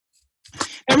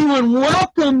everyone.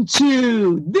 Welcome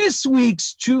to this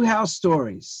week's True House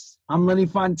Stories. I'm Lenny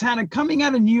Fontana, coming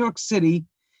out of New York City,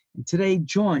 and today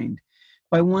joined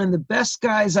by one of the best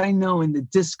guys I know in the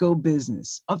disco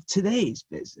business, of today's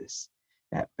business.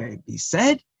 That may be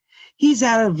said. He's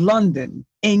out of London,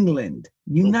 England,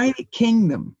 United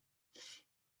Kingdom.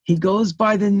 He goes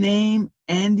by the name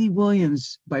Andy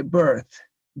Williams by birth,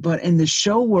 but in the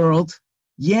show world,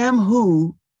 Yam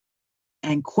Who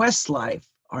and Questlife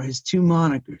are his two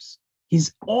monikers.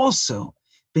 He's also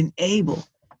been able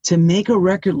to make a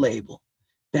record label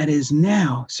that is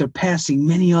now surpassing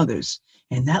many others,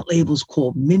 and that label's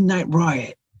called Midnight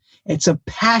Riot. It's a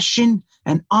passion,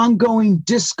 an ongoing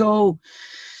disco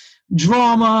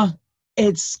drama.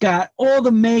 It's got all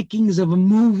the makings of a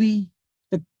movie.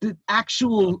 The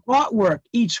actual artwork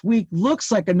each week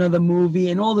looks like another movie,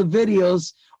 and all the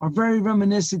videos are very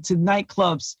reminiscent to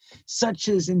nightclubs such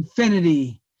as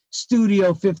Infinity,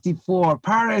 Studio 54,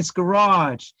 Paradise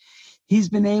Garage. He's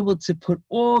been able to put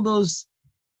all those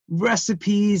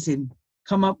recipes and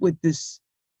come up with this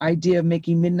idea of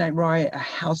making Midnight Riot a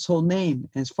household name.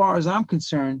 And as far as I'm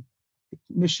concerned,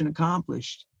 mission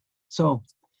accomplished. So,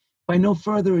 by no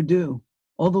further ado,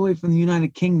 all the way from the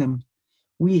United Kingdom,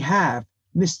 we have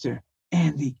Mr.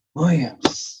 Andy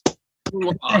Williams.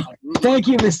 Thank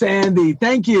you, Mr. Andy.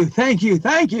 Thank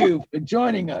you for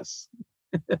joining us.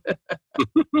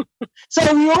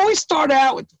 So we always start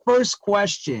out with the first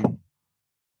question,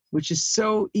 which is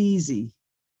so easy.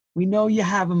 We know you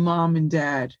have a mom and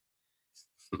dad,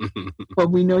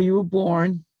 but we know you were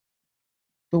born.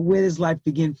 But where does life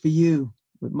begin for you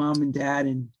with mom and dad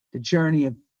and the journey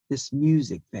of this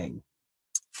music thing?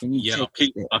 I'll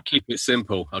keep it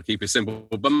simple.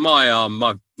 But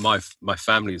my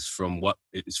family is from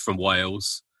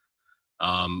Wales.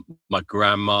 My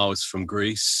grandma was from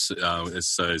Greece, so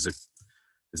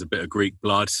there's a bit of Greek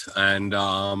blood, and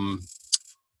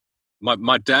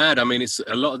my dad. I mean, it's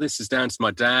a lot of this is down to my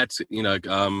dad. You know,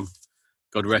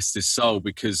 God rest his soul,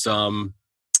 because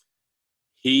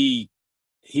he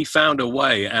found a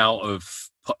way out of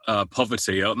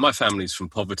poverty. My family's from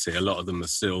poverty. A lot of them are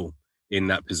still in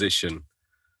that position,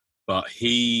 but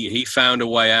he found a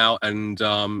way out, and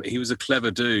he was a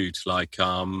clever dude. Like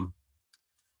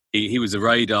he was a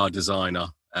radar designer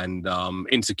and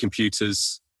into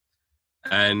computers,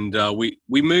 and we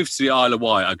moved to the Isle of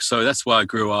Wight, so that's where I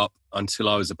grew up until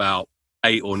I was about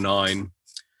 8 or 9.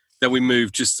 Then we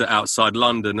moved just to outside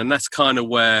London, and that's kind of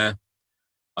where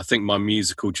I think my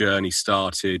musical journey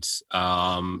started.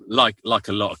 Like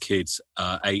a lot of kids,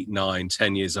 8, 9,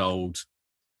 10 years old.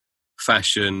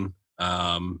 Fashion,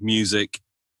 music,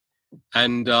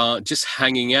 and just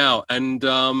hanging out. And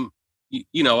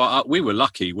we were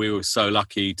lucky. We were so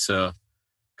lucky to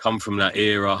come from that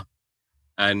era.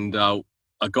 And I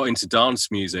got into dance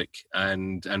music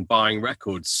and buying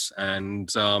records.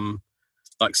 And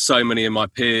like so many of my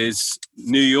peers,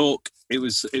 New York, it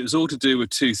was all to do with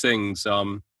two things: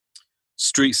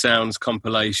 street sounds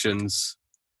compilations,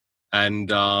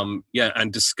 and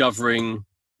and discovering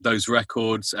those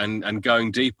records and going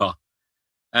deeper.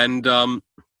 And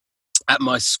at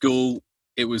my school,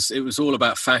 it was all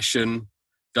about fashion,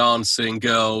 dancing,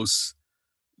 girls,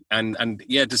 and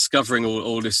discovering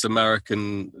all this the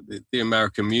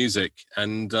American music.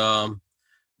 And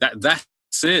that's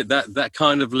it. That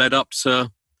kind of led up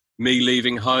to me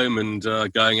leaving home and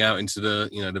going out into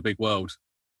the big world.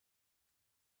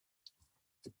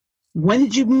 When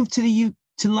did you move to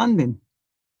London?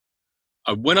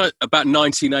 About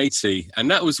 1980, and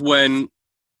that was when,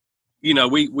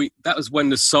 that was when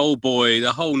the soul boy,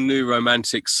 the whole new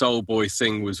romantic soul boy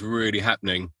thing was really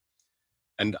happening.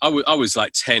 And I was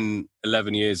like 10,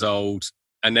 11 years old,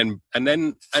 and then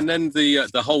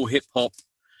the whole hip hop,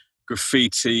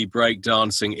 graffiti,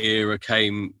 breakdancing era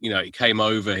came. It came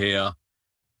over here,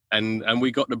 and we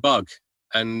got the bug,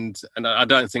 and I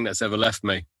don't think that's ever left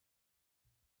me.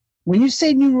 When you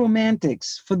say new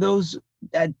romantics, for those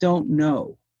that don't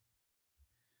know,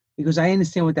 because I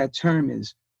understand what that term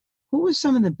is, who were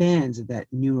some of the bands of that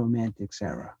new romantics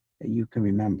era that you can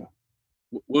remember?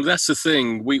 Well, that's the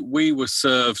thing. We were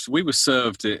served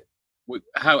it.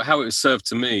 How it was served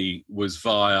to me was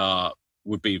via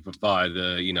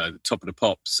the Top of the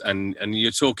Pops, and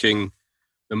you're talking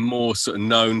the more sort of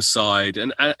known side,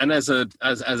 and as a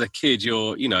kid,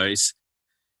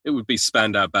 it would be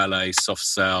Spandau Ballet, Soft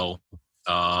Cell,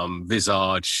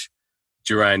 Visage,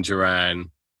 Duran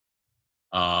Duran,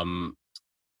 a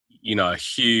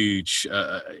huge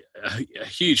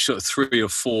sort of 3 or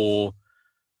 4,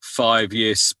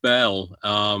 5-year spell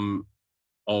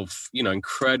of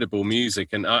incredible music,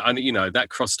 and that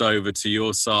crossed over to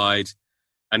your side,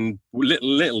 And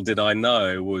little did I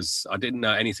know was I didn't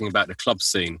know anything about the club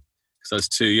scene because I was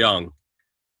too young.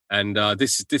 And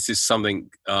this is something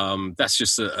that's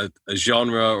just a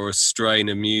genre or a strain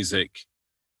of music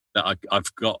that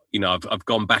I've got, I've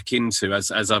gone back into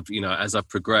as I've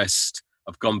progressed.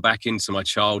 I've gone back into my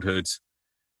childhood,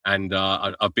 and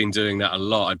I've been doing that a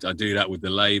lot. I do that with the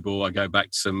label. I go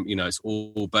back to some, it's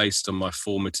all based on my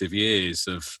formative years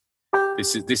of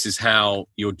this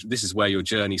is where your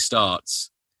journey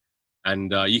starts,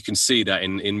 and you can see that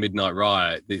in Midnight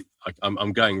Riot.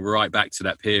 I'm going right back to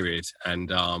that period,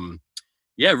 and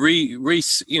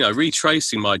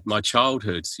retracing my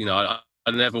childhood. I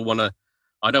never want to.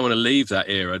 I don't want to leave that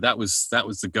era. That was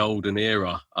the golden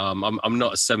era. I'm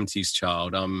not a 70s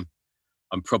child. I'm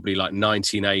probably like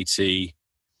 1980,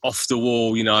 off the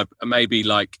wall. Maybe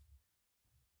like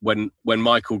when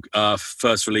Michael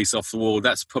first released Off the Wall.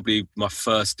 That's probably my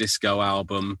first disco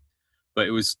album. But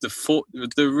it was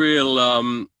the real.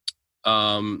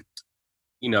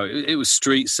 It was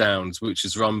Street Sounds, which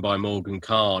is run by Morgan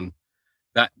Khan.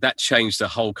 That changed the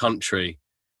whole country.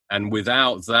 And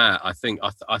without that, I think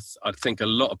a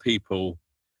lot of people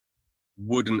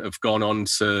wouldn't have gone on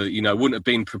to, wouldn't have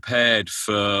been prepared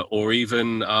for or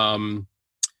even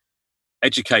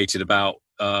educated about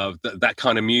that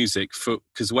kind of music.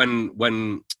 Because when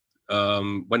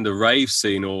the rave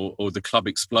scene or the club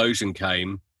explosion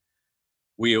came,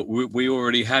 we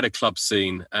already had a club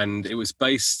scene, and it was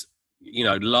based,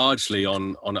 largely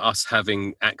on us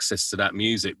having access to that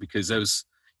music, because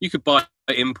you could buy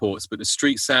imports, but the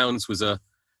Street Sounds was a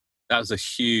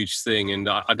huge thing, and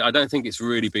I don't think it's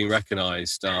really been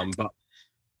recognized. But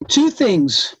two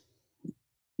things.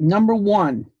 Number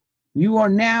one, you are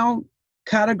now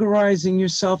categorizing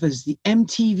yourself as the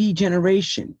MTV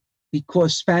generation,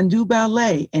 because Spandau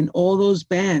Ballet and all those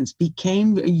bands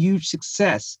became a huge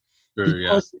success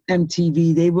because of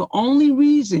MTV. They were only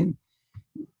reason,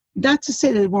 not to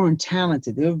say they weren't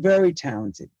talented, they were very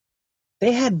talented.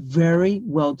 They had very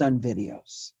well done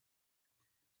videos.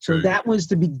 So that was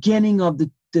the beginning of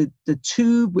the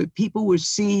tube where people were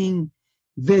seeing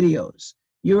videos.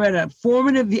 You're at a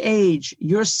formative age.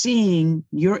 You're seeing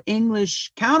your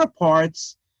English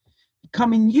counterparts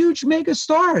becoming huge mega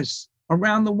stars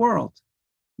around the world.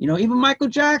 Even Michael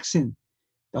Jackson,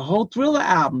 the whole Thriller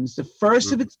albums, the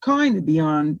first of its kind to be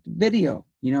on video,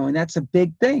 and that's a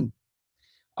big thing.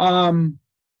 But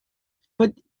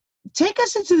take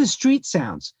us into the Street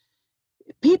Sounds.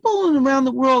 People around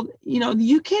the world, the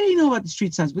UK, they know about the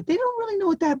Street Sounds, but they don't really know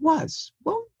what that was.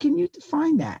 Well, can you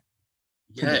define that?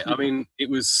 Yeah, I mean,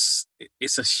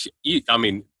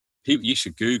 you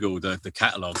should Google the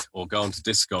catalog or go onto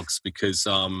Discogs, because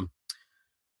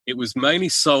it was mainly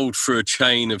sold through a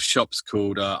chain of shops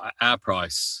called Our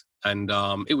Price, and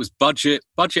it was budget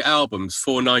albums.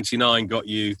 $4.99 got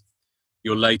you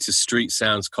your latest Street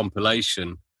Sounds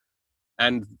compilation.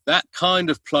 And that kind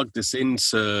of plugged us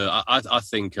into, I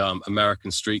think,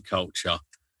 American street culture,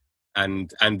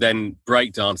 and then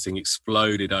breakdancing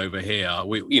exploded over here.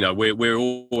 We're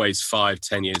always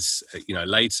 5-10 years,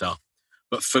 later.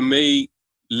 But for me,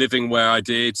 living where I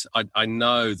did, I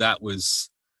know that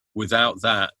was, without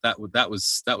that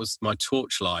was my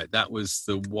torchlight. That was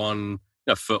the one,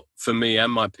 for me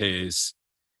and my peers.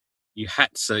 You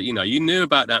had to, you knew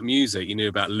about that music. You knew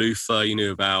about Luther. You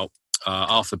knew about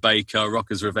Arthur Baker,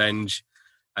 Rocker's Revenge,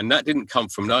 and that didn't come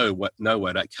from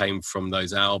nowhere. That came from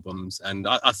those albums. And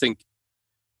I think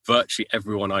virtually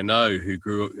everyone I know who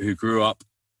grew up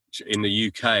in the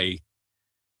UK,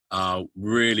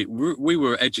 really, we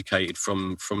were educated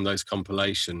from those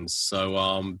compilations.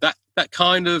 So that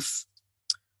kind of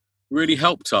really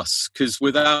helped us, because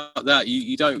without that,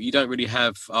 you don't really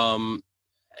have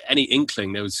any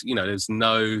inkling. There was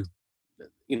nothing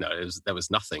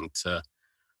to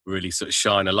really sort of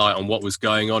shine a light on what was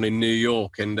going on in New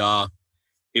York. And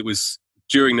it was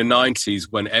during the 90s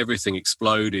when everything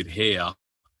exploded here.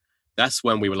 That's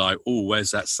when we were like, oh, where's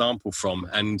that sample from?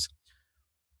 And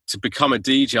to become a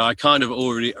DJ, I kind of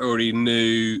already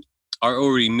knew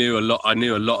a lot. I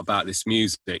knew a lot about this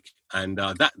music. And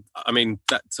that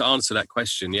to answer that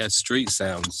question, yeah, Street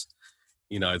Sounds,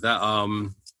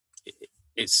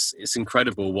 it's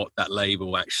incredible what that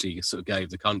label actually sort of gave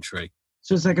the country.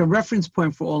 So it's like a reference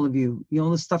point for all of you. All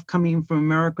the stuff coming in from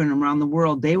America and around the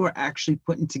world, they were actually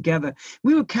putting together.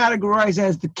 We were categorized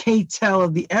as the K-Tel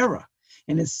of the era,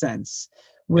 in a sense,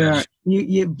 where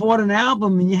you bought an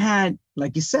album and you had,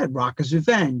 like you said, Rocker's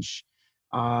Revenge,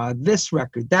 this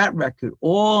record, that record,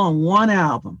 all on one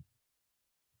album.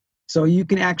 So you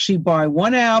can actually buy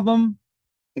one album,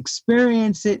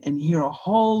 experience it, and hear a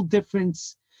whole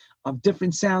difference of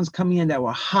different sounds coming in that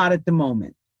were hot at the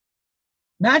moment.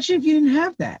 Imagine if you didn't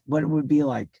have that, what it would be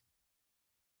like.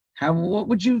 What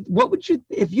would you,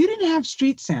 if you didn't have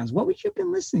street sounds, what would you have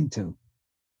been listening to?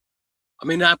 I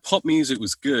mean, that pop music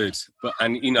was good, but,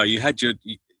 and, you know, you had your,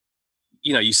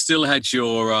 you still had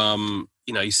your,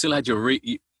 you still had your,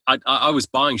 I was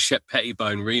buying Shep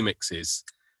Pettibone remixes,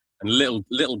 and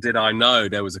little did I know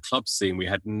there was a club scene. We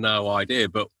had no idea,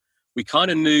 but we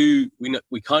kind of knew,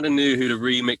 we kind of knew who the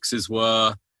remixes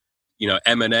were. You know,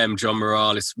 Eminem, John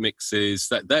Morales mixes.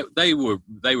 That they were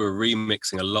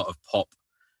remixing a lot of pop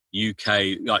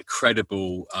UK, like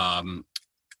credible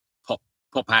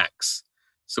pop acts.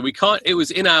 So we can't. It was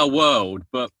in our world,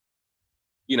 but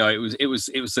you know, it was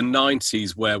the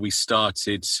 90s where we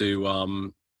started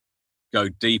to go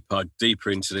deeper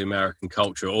into the American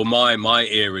culture, or my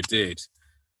era did,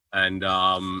 and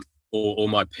or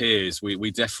my peers. We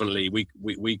definitely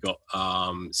we got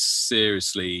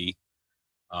seriously.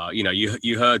 You know,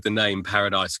 you heard the name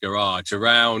Paradise Garage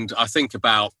around, I think,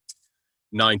 about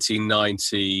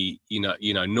 1990. You know,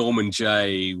 Norman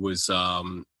J was a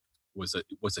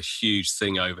huge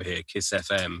thing over here, Kiss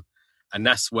FM, and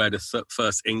that's where the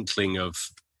first inkling of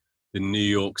the New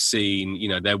York scene. You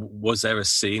know, there a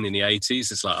scene in the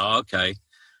 80s. It's like, oh, okay,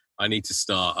 I need to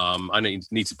start. I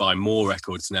need to buy more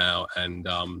records now, and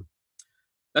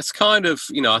that's kind of,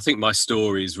 you know, I think my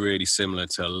story is really similar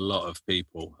to a lot of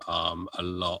people. A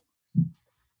lot.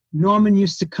 Norman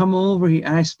used to come over.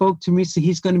 I spoke to him recently.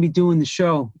 He's going to be doing the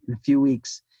show in a few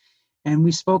weeks. And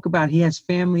we spoke about he has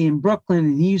family in Brooklyn,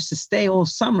 and he used to stay all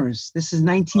summers. This is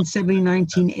 1970,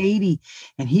 1980.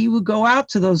 And he would go out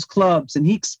to those clubs, and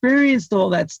he experienced all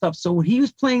that stuff. So when he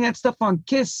was playing that stuff on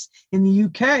Kiss in the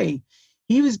UK,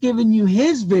 he was giving you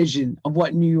his vision of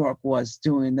what New York was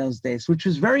during those days, which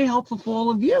was very helpful for all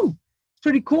of you. It's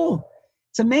pretty cool.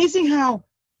 It's amazing how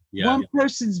one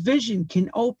person's vision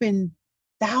can open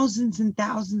thousands and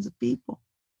thousands of people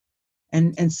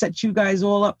and set you guys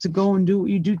all up to go and do what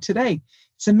you do today.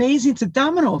 It's amazing. It's a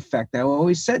domino effect. I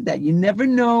always said that. You never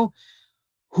know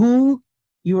who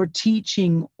you're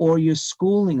teaching or you're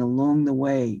schooling along the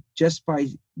way just by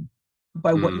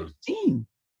what you've seen.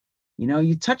 You know,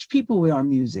 you touch people with our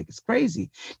music. It's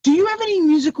crazy. Do you have any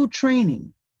musical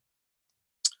training?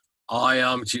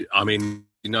 I mean,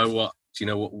 you know what? My you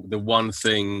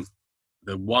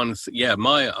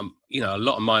know, a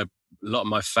lot of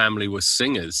my family were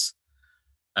singers,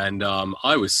 and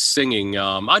I was singing.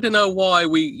 I don't know why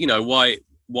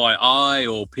why I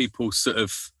or people sort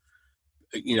of,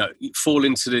 you know, fall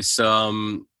into this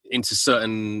into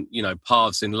certain, you know,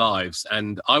 paths in lives,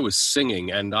 and I was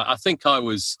singing, and I think I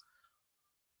was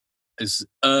as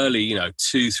early, you know,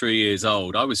 2-3 years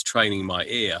old. I was training my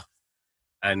ear,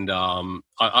 and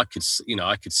I could, you know,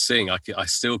 I could sing. I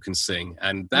still can sing,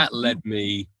 and that led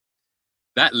me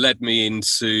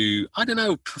into, I don't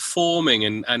know, performing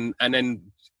and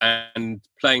then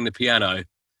playing the piano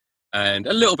and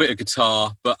a little bit of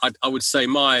guitar. But I would say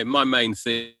my main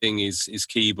thing is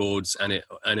keyboards, and it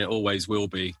always will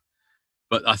be.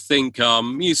 But I think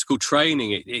musical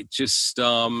training, it just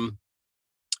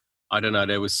I don't know,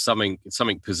 there was something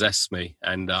possessed me,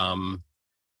 and that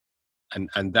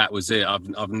was it.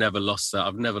 I've never lost that.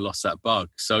 I've never lost that bug.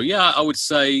 So yeah, I would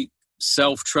say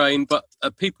self-trained, but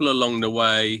people along the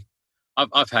way,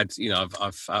 I've had, you know,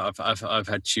 I've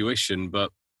had tuition,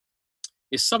 but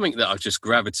it's something that I've just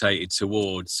gravitated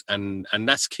towards, and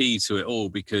that's key to it all,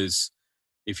 because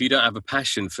if you don't have a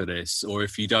passion for this, or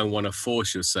if you don't want to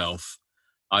force yourself,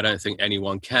 I don't think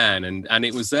anyone can. And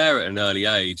it was there at an early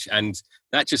age, and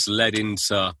that just led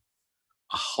into a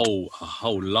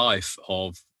whole life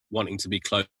of wanting to be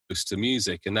close to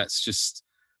music, and that's just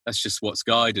what's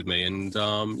guided me. And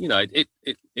you know, it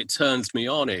turns me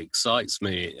on, it excites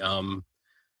me.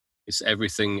 It's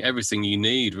everything you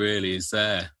need really is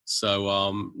there.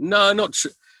 So no, not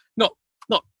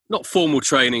formal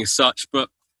training as such, but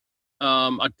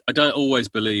I don't always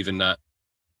believe in that.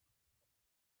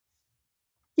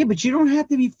 Yeah, but you don't have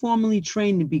to be formally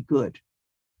trained to be good.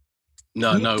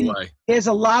 No way. There's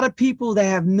a lot of people that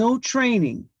have no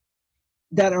training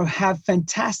that have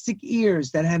fantastic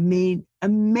ears, that have made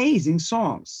amazing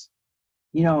songs,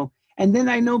 you know. And then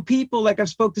I know people, like I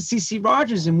spoke to CeCe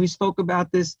Rogers, and we spoke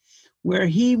about this, where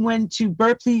he went to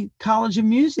Berklee College of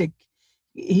Music.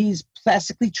 He's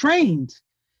classically trained,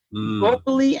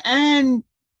 vocally and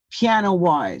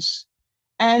piano-wise.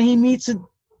 And he meets a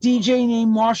DJ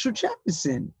named Marshall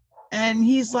Jefferson. And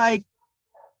he's like,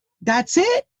 that's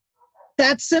it?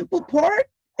 That simple part?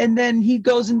 And then he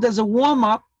goes and does a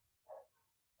warm-up.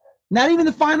 Not even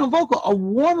the final vocal, a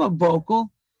warm-up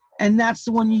vocal, and that's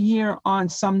the one you hear on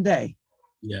Someday.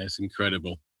 Yeah, it's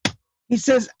incredible. He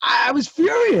says, I was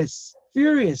furious.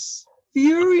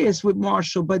 furious with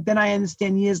Marshall, but then I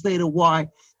understand years later why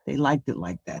they liked it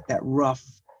like that, that rough.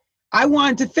 I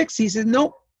wanted to fix it. He said,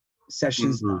 nope,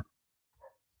 session's done.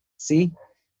 See?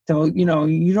 So, you know,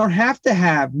 you don't have to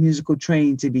have musical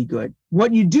training to be good.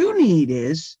 What you do need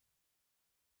is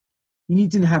you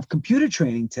need to have computer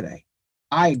training today,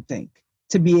 I think,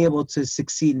 to be able to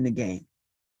succeed in the game.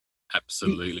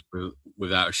 Absolutely,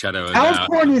 without a shadow of a How doubt.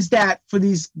 important is that for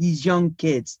these young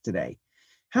kids today?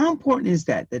 How important is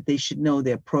that they should know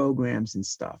their programs and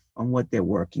stuff on what they're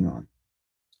working on?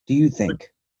 Do you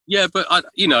think? Yeah, but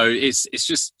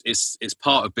it's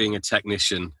part of being a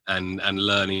technician and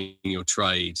learning your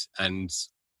trade, and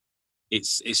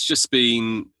it's just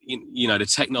been, you know, the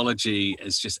technology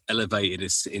has just elevated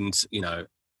us into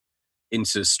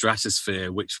the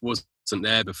stratosphere, which wasn't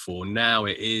there before. Now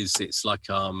it's like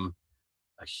a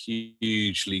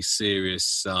hugely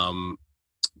serious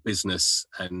business,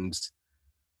 and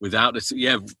without it,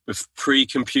 with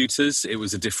pre-computers, it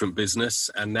was a different business,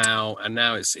 and now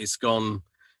it's gone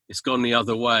the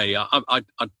other way. I'd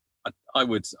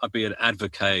be an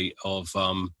advocate of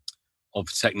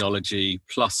technology,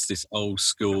 plus this old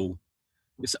school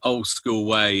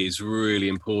way is really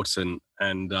important,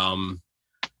 and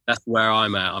that's where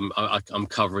I'm at. I'm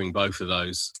covering both of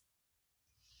those.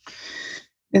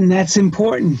 And that's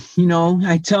important. You know,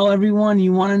 I tell everyone,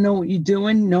 you want to know what you're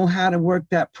doing, know how to work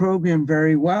that program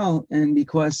very well. And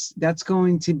because that's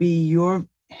going to be your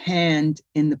hand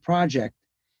in the project.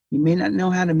 You may not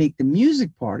know how to make the music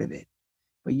part of it,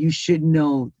 but you should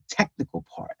know the technical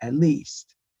part at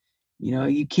least. You know,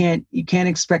 you can't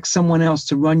expect someone else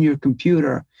to run your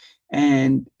computer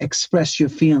and express your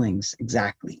feelings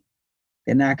exactly.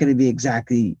 They're not going to be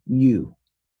exactly you,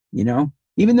 you know,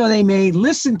 even though they may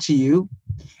listen to you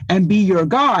and be your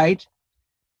guide,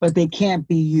 but they can't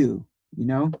be you, you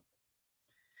know?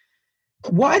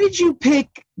 Why did you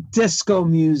pick disco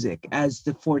music as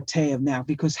the forte of now?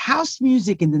 Because house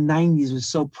music in the 90s was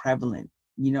so prevalent.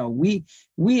 You know, we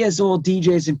as all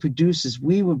DJs and producers,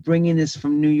 we were bringing this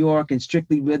from New York, and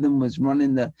Strictly Rhythm was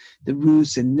running the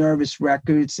Roots and Nervous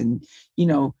Records, and, you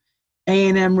know,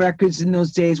 A&M Records in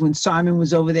those days when Simon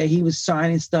was over there. He was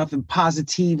signing stuff, and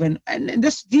Positive, and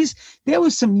there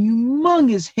was some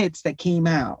humongous hits that came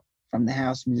out from the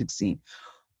house music scene.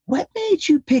 What made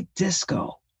you pick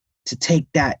disco to take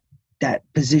that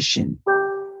position?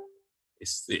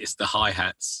 It's the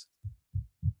hi-hats.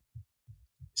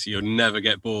 So you'll never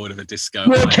get bored of a disco.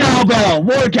 More cowbell.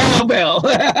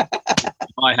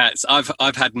 Hi-hats.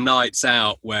 I've had nights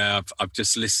out where I've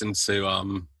just listened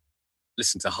to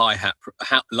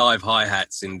live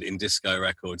hi-hats in disco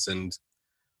records, and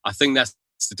I think that's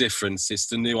the difference. It's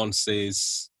the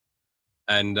nuances,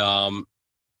 and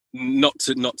not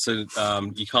to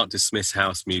you can't dismiss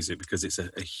house music because it's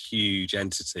a huge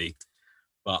entity,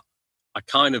 but I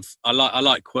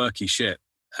like quirky shit,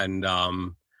 and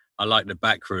I like the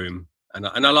back room, and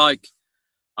I like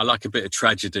a bit of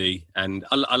tragedy, and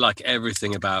I like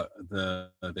everything about the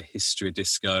history of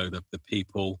disco, the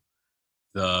people,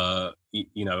 how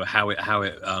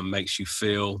it makes you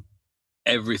feel.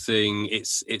 Everything.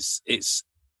 It's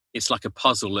like a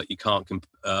puzzle that you can't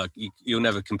you'll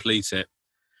never complete it.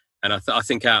 And I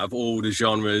think out of all the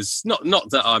genres, not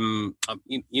that I'll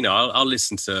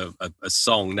listen to a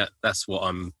song that's what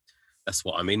I'm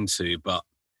into, but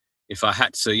if I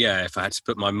had to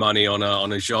put my money on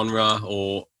a genre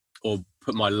or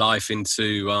put my life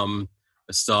into a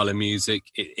style of music,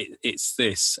 it's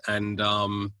this. And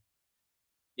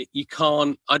you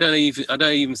can't. I don't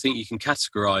even think you can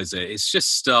categorize it. It's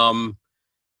just the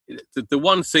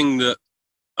one thing that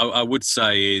I would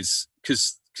say is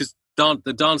because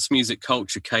the dance music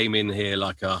culture came in here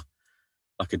like a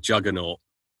juggernaut,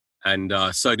 and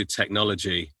so did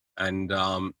technology. And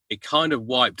it kind of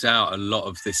wiped out a lot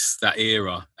of that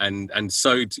era, and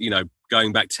so, you know,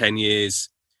 going back 10 years,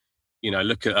 you know,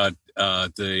 look at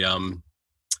the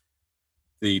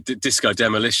disco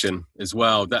demolition as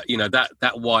well. That, you know,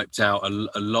 that wiped out a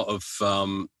lot of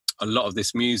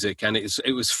this music, and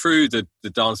it was through the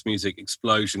dance music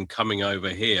explosion coming over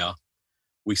here.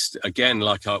 We again,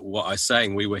 like what I was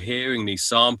saying, we were hearing these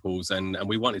samples, and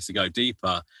we wanted to go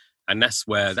deeper. And that's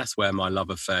where my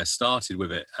love affair started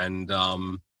with it. And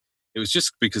it was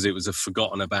just because it was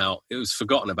forgotten about.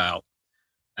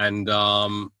 And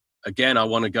again, I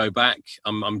want to go back.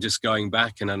 I'm just going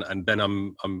back, and then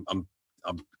I'm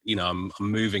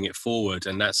moving it forward,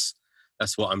 and that's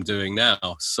what I'm doing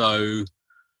now. So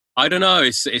I don't know.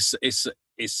 It's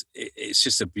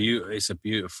just a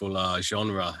beautiful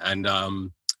genre,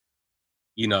 and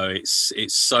you know,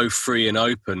 it's so free and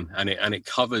open, and it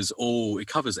covers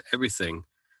everything.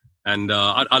 And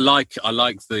I like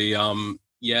the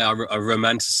I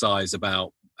romanticize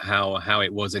about how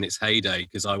it was in its heyday,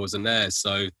 because I wasn't there.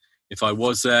 So if I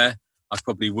was there, I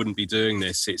probably wouldn't be doing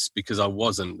this. It's because I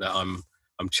wasn't that I'm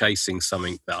chasing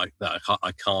something that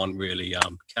I can't really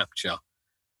capture,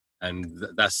 and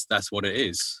that's what it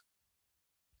is.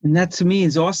 And that to me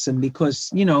is awesome because,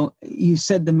 you know, you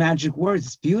said the magic words.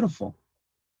 It's beautiful.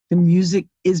 The music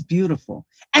is beautiful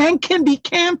and can be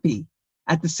campy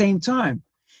at the same time.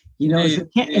 You know, is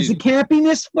the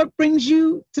campiness what brings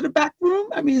you to the back room?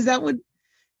 I mean, is that,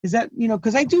 you know,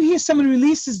 because I do hear some of the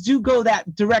releases do go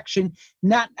that direction.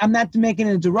 I'm not making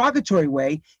it in a derogatory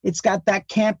way. It's got that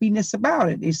campiness about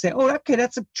it. They say, oh, okay,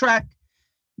 that's a track,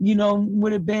 you know,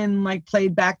 would have been like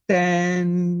played back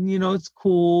then. You know, it's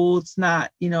cool. It's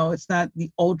not, you know, it's not the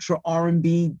ultra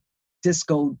R&B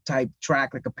disco type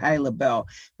track like a Patti LaBelle,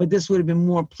 but this would have been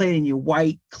more played in your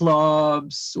white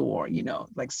clubs or, you know,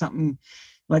 like something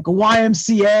like a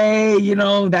YMCA, you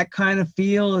know, that kind of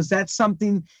feel. Is that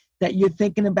something that you're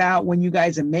thinking about when you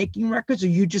guys are making records, or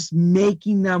you just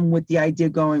making them with the idea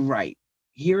going, right,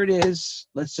 here it is,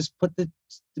 let's just put the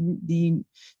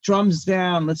drums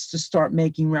down, let's just start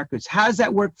making records? How does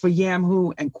that work for Yam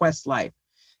Who and Quest Life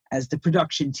as the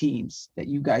production teams that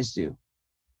you guys do?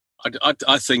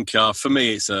 I think for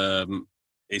me it's a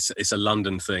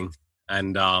London thing,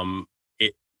 and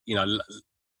it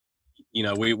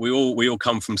we all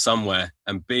come from somewhere,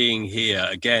 and being here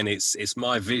again, it's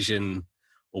my vision,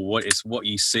 or what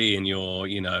you see in your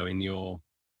in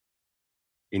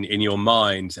your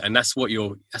mind, and that's what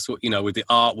with the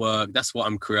artwork, that's what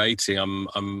I'm creating.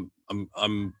 I'm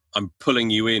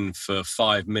pulling you in for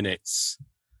 5 minutes.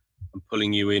 I'm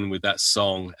pulling you in with that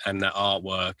song and that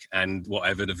artwork and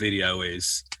whatever the video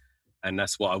is, and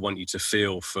that's what I want you to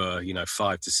feel for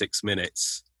 5 to 6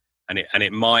 minutes. And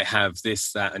it might have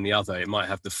this, that, and the other. It might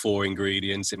have the 4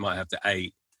 ingredients. It might have the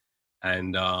 8.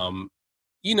 And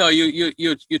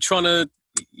you're trying to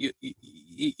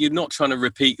you're not trying to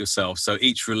repeat yourself. So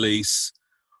each release,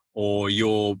 or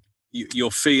you're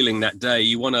feeling that day,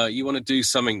 you wanna do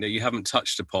something that you haven't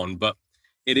touched upon, but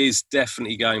it is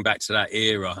definitely going back to that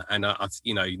era. And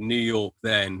New York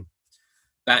then,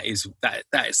 that's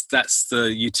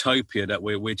the utopia that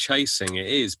we're chasing. It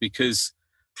is, because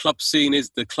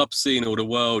the club scene or the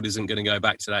world isn't going to go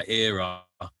back to that era.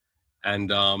 And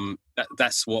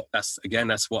that's what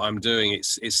I'm doing.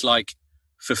 It's like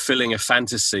fulfilling a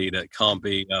fantasy that can't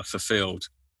be fulfilled.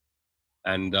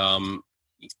 And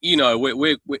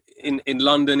we're in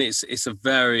London. It's a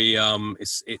very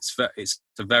it's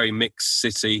a very mixed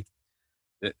city.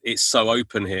 It's so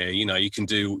open here. You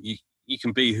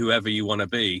can be whoever you want to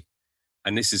be,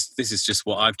 and this is just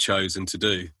what I've chosen to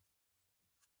do.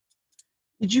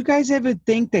 Did you guys ever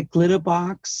think that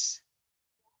Glitterbox,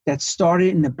 that started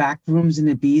in the back rooms in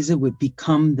Ibiza, would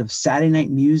become the Saturday night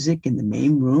music in the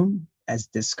main room as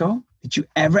disco? Did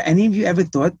any of you ever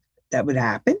thought that would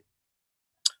happen?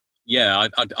 Yeah,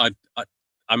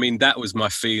 I mean, that was my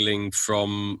feeling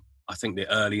from, I think, the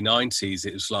early 90s.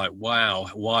 It was like, wow,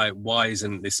 why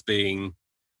isn't this being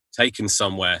taken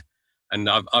somewhere? And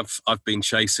I've been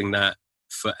chasing that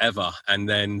forever. And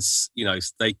then,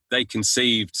 they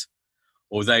conceived,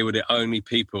 or they were the only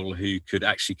people who could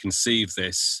actually conceive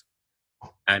this,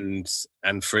 and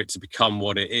for it to become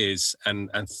what it is. And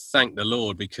thank the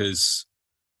Lord, because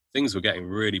things were getting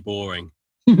really boring.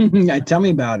 Tell me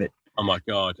about it. Oh my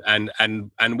God. And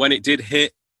when it did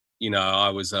hit, I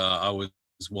was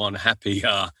one happy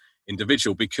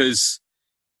individual, because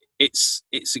it's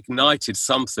ignited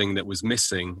something that was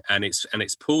missing, and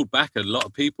it's pulled back a lot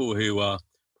of people who are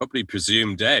probably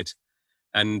presumed dead.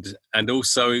 And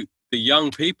also the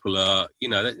young people are,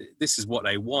 this is what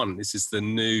they want. This is the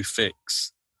new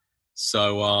fix.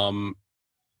 So, oh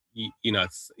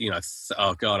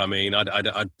God, I mean, I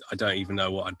don't even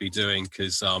know what I'd be doing,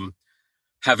 because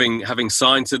having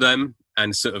signed to them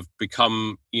and sort of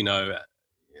become,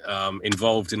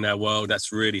 involved in their world,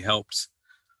 that's really helped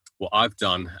what I've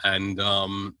done. And,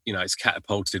 it's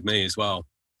catapulted me as well.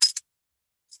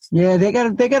 Yeah, they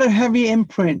got a heavy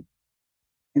imprint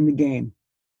in the game.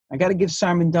 I got to give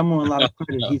Simon Dummer a lot of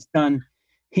credit.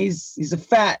 He's a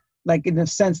fat, like, in a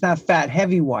sense, not fat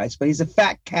heavy wise, but he's a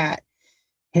fat cat.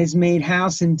 Has made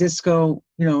house and disco,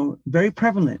 very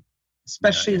prevalent,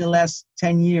 especially in the last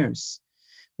 10 years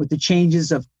with the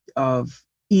changes of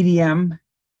EDM.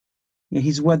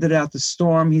 He's weathered out the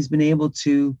storm. He's been able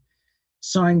to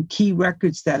sign key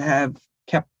records that have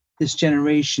kept this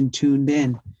generation tuned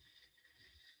in.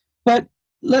 But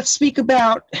let's speak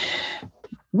about,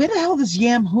 where the hell does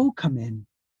Yam Who come in?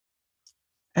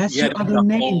 That's your other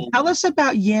name. Tell us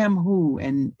about Yam Who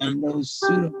and those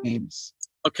pseudonames.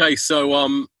 Okay,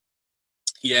 so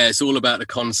yeah, it's all about the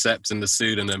concept and the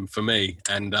pseudonym for me,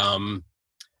 and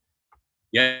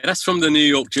yeah, that's from the New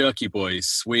York Jerky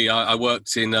Boys. I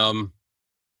worked in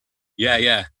yeah,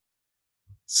 yeah.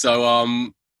 So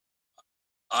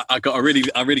I got I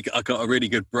got a really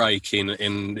good break in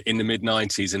the mid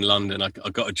 '90s in London. I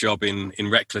got a job in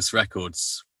Reckless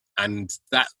Records, and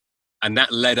that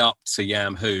led up to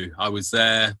Yam Who. I was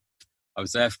there for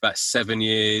about 7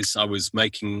 years. I was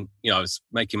making, I was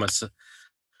making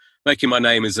my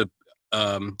name as a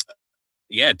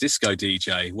disco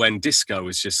DJ when disco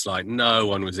was just like no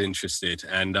one was interested.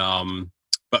 And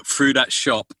but through that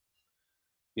shop,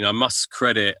 I must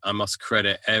credit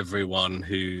everyone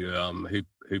who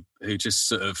just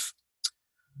sort of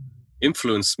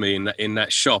influenced me in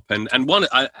that shop. And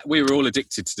we were all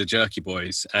addicted to the Jerky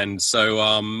Boys, and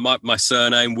so my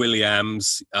surname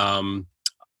Williams.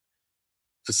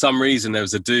 For some reason,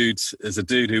 there's a dude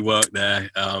who worked there.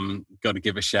 Got to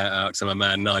give a shout out to my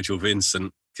man Nigel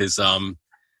Vincent, because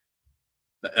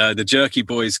the Jerky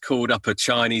Boys called up a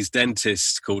Chinese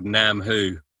dentist called Nam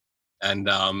Who, and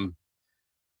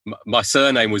my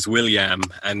surname was William,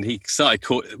 and he started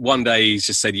one day he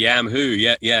just said Yam Who,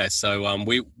 yeah. So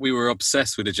we were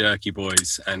obsessed with the Jerky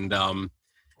Boys, and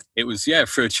it was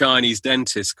through a Chinese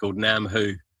dentist called Nam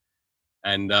Who,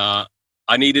 and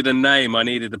I needed a name, I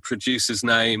needed a producer's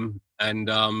name, and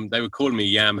they were calling me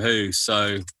Yam Who,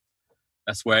 so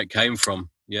that's where it came from.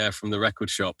 Yeah, from the record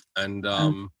shop, and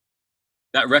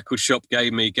that record shop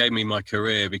gave me my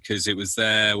career, because it was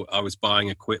there. I was buying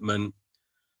equipment,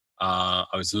 I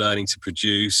was learning to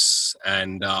produce,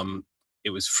 and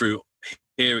it was through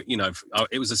here.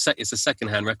 It's a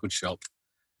secondhand record shop,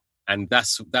 and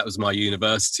that was my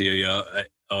university of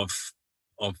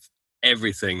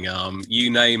everything. You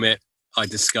name it, I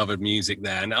discovered music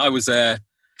there, and I was there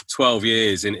 12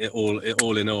 years in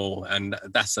all, and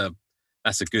that's a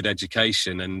good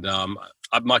education. And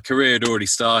my career had already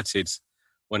started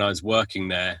when I was working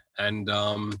there, and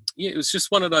it was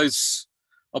just one of those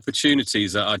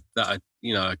opportunities that I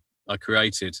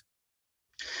created.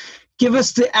 Give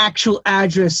us the actual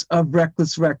address of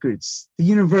Reckless Records, the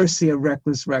University of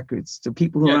Reckless Records, to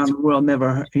people around the world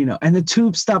never heard, and the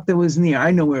tube stop that was near. I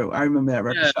remember that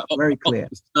record shop very clear.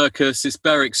 Circus, it's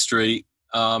Berwick Street.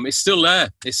 It's still there.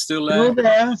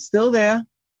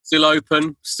 Still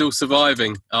open, still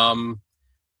surviving. Go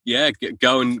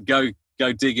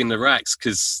dig in the racks,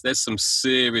 because there's some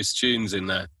serious tunes in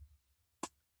there.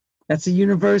 That's a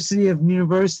university of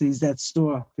universities, that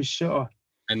store, for sure.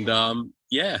 And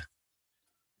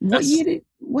What year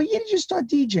did you start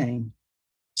DJing?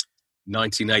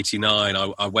 1989.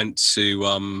 I went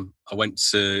to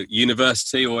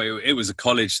university, or it was a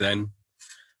college then,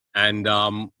 and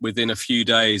within a few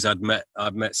days I'd met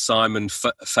Simon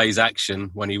Phase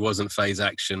Action when he wasn't Phase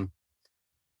Action,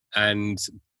 and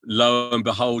lo and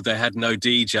behold, they had no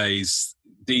DJs.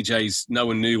 No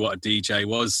one knew what a DJ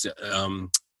was.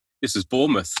 This was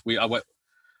Bournemouth. I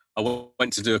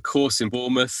went to do a course in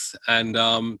Bournemouth, and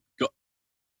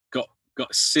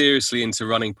got seriously into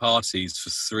running parties for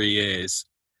 3 years.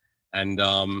 And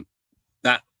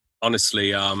that,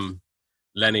 honestly,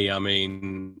 Lenny, I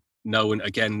mean, no one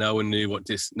knew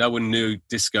no one knew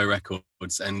disco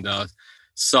records. And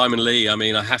Simon Lee, I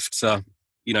mean, I have to,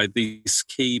 these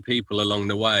key people along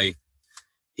the way.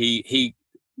 He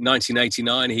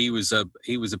 1989, he was a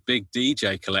big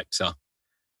DJ collector,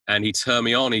 and he turned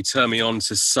me on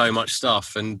to so much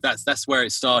stuff, and that's where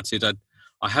it started.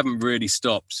 I haven't really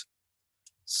stopped.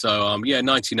 So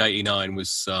 1989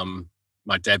 was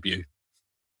my debut.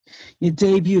 Your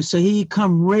debut. So here you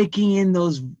come raking in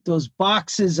those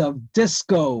boxes of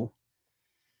disco.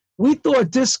 We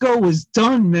thought disco was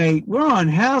done, mate. We're on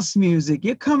house music.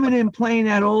 You're coming in playing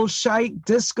that old shite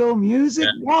disco music.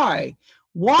 Yeah.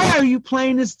 Why are you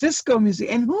playing this disco music?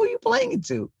 And who are you playing it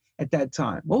to at that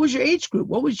time? What was your age group?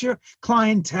 What was your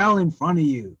clientele in front of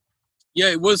you?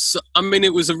 Yeah, it was. I mean,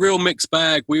 it was a real mixed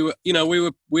bag. We were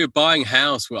buying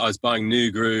house. I was buying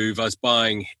new groove. I was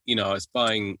buying a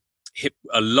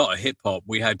lot of hip hop.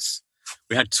 We had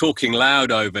Talking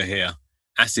Loud over here,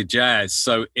 acid jazz.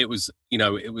 So it was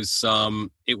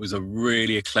a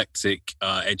really eclectic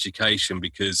education,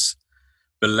 because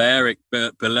Balearic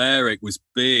was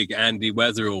big. Andy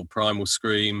Weatherall, Primal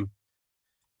Scream.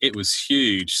 It was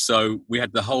huge. So we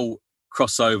had the whole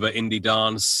crossover indie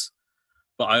dance.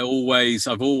 But I've always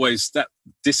that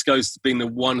disco's been the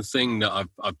one thing that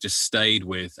I've just stayed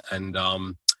with, and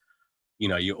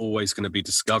you're always going to be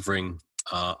discovering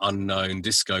unknown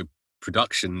disco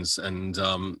productions, and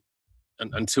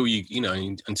until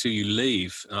you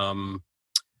leave.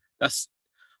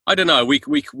 I don't know. We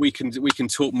can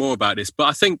talk more about this, but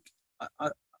I think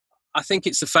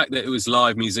it's the fact that it was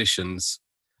live musicians,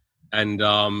 and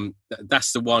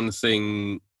that's the one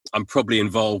thing I'm probably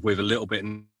involved with a little bit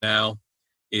now,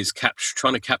 is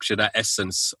trying to capture that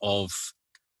essence of,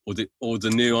 or the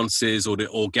nuances or the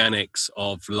organics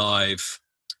of live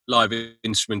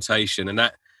instrumentation, and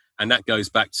that goes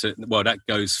back to, well, that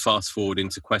goes fast forward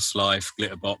into Questlife,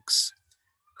 Glitterbox,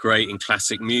 creating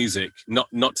classic music.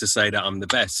 Not to say that I'm the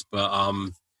best, but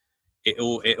it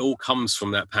all comes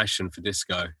from that passion for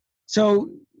disco. So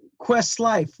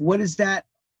Questlife, what is that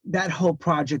whole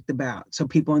project about, so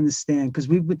people understand? Because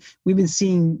we've been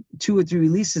seeing 2 or 3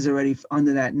 releases already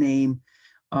under that name,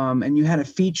 and you had a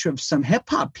feature of some hip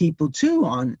hop people too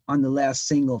on the last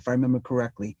single, if I remember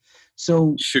correctly.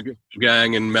 So Sugar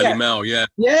Gang and Melly Mel, yeah.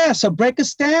 Yeah, so break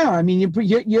us down. I mean,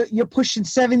 you're pushing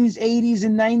 70s, 80s,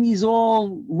 and 90s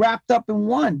all wrapped up in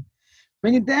one.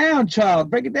 Bring it down,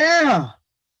 child. Break it down.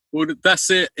 Well,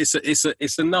 that's it. This is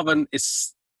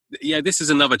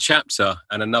another chapter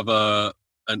and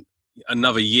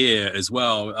another year as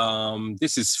well.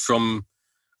 This is from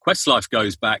Questlife,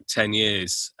 goes back 10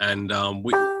 years, and I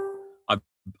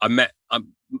met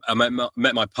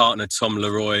my partner Tom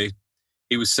Leroy.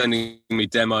 He was sending me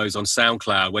demos on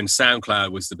SoundCloud when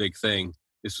SoundCloud was the big thing.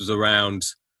 This was around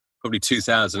probably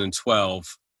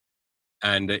 2012,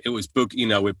 and it was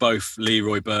we're both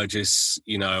Leroy Burgess,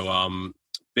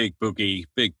 big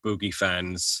boogie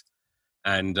fans,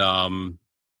 and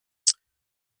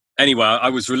anyway, I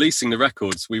was releasing the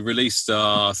records. We released 3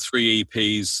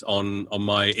 EPs on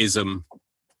my Ism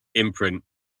imprint,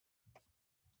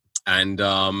 and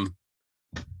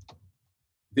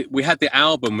we had the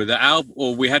album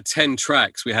we had 10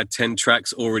 tracks. We had 10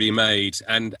 tracks already made,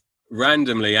 and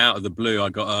randomly out of the blue, I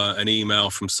got an email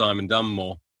from Simon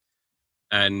Dunmore,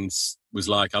 and was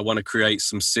like, "I want to create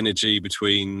some synergy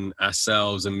between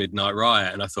ourselves and Midnight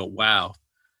Riot." And I thought, wow,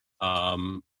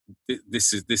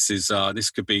 this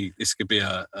could be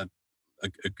a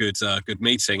good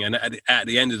meeting. And at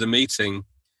the end of the meeting,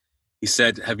 he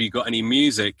said, "Have you got any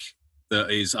music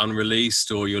that is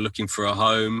unreleased, or you're looking for a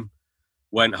home?"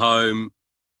 Went home,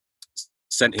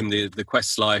 sent him the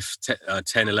Questlife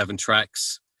 10, 11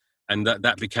 tracks, and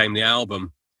that became the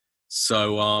album.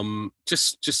 So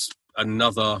just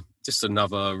another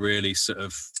really sort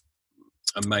of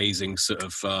amazing sort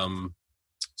of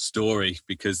story,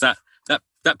 because that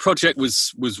project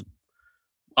was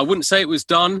I wouldn't say it was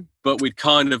done, but we'd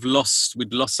lost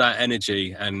that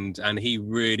energy, and he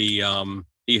really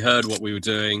he heard what we were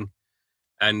doing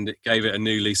and gave it a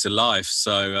new lease of life.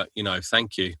 So,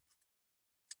 thank you.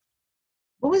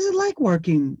 What was it like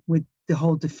working with the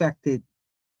whole Defected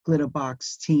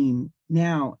Glitterbox team?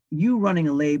 Now, you running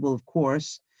a label, of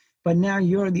course, but now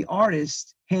you're the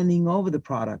artist handing over the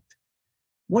product.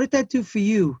 What did that do for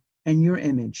you and your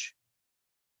image?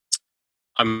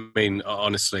 I mean,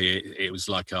 honestly, it was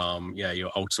like,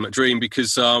 your ultimate dream,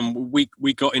 because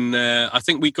we got in there. I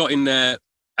think we got in there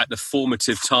at the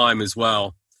formative time as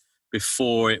well,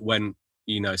 before it went,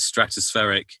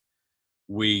 stratospheric.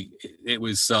 It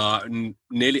was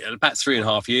nearly about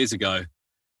 3.5 years ago.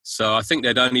 So I think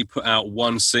they'd only put out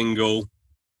 1 single,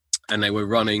 and they were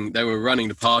running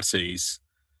the parties.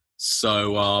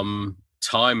 So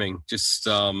timing, just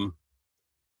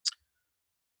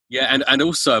and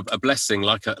also a blessing,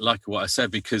 like what I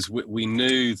said, because we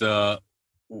knew the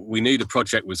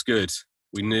project was good.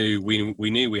 We knew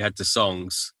we had the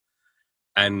songs,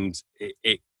 and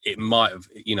it might have,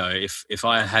 if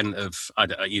I hadn't have,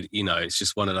 it's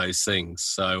just one of those things.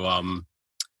 So,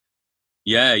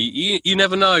 you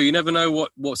never know. You never know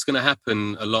what's going to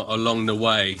happen along the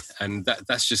way, and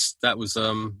that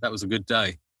was a good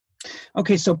day.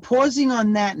 Okay, so pausing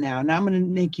on that now I'm going to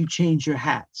make you change your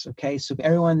hats. Okay, so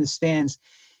everyone understands,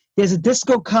 there's a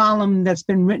disco column that's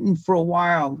been written for a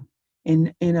while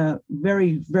in a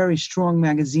very, very strong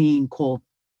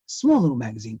small little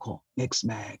magazine called Mix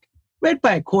Mag, read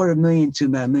by 250,000 to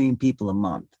about 1 million people a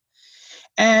month.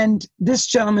 And this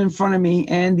gentleman in front of me,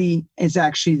 Andy, is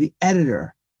actually the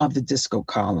editor of the disco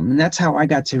column. And that's how I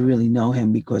got to really know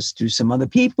him, because through some other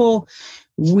people,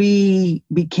 we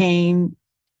became,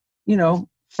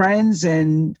 friends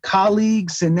and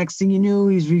colleagues. And next thing you knew,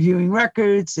 he's reviewing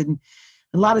records, and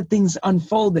a lot of things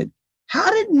unfolded. How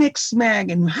did Mix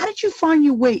Mag, and how did you find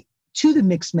your way to the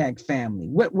Mix Mag family?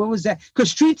 What was that?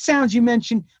 Because Street Sounds, you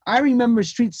mentioned, I remember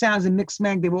Street Sounds and Mix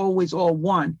Mag, they were always all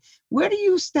one.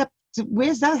 Where's that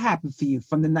happen for you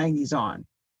from the 90s on?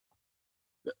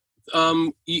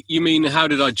 You mean, how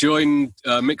did I join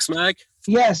Mix Mag?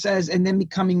 Yes, and then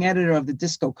becoming editor of the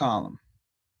disco column.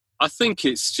 I think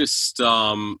it's just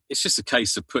a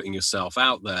case of putting yourself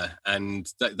out there,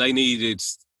 and they needed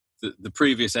the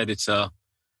previous editor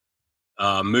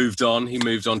moved on. He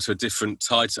moved on to a different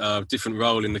different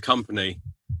role in the company,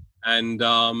 and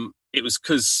it was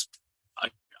because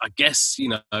I guess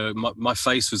my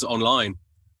face was online,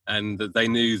 and that they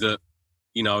knew that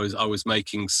I was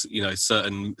making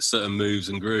certain moves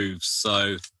and grooves.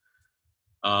 So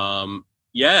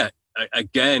yeah,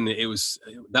 again,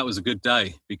 that was a good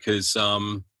day because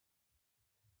my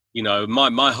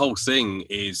whole thing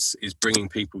is bringing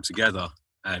people together,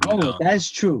 and that's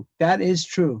true. That is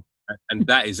true. And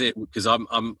that is it, because I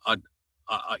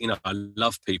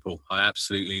love people. I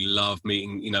absolutely love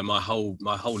meeting. My whole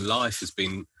life has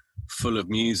been full of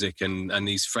music and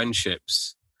these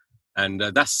friendships, and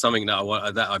that's something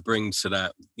that I bring to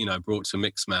that. Brought to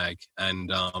Mixmag, and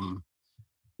I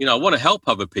want to help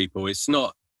other people. It's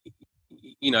not,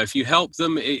 if you help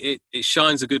them, it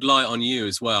shines a good light on you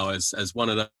as well, as one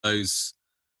of those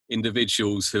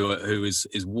individuals who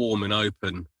is warm and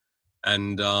open,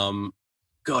 and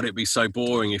God, it'd be so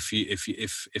boring if you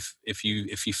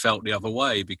felt the other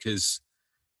way, because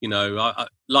I,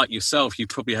 like yourself, you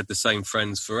probably had the same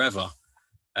friends forever,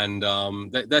 and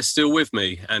they're still with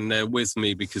me, and they're with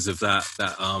me because of that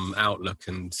outlook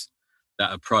and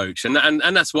that approach, and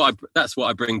that's what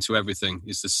I bring to everything,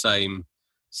 is the same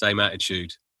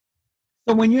attitude.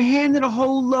 So when you're handed a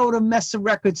whole load of mess of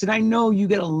records, and I know you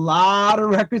get a lot of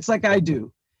records like I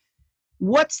do,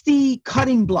 what's the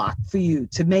cutting block for you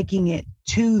to making it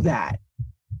to that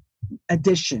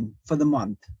edition for the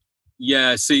month?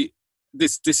 Yeah, see,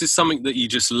 this is something that you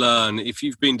just learn. If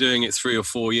you've been doing it 3 or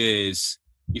 4 years,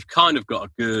 you've kind of got a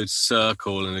good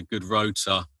circle and a good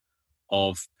rota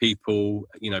of people.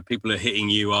 People are hitting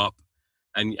you up,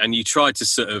 and you try to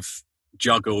sort of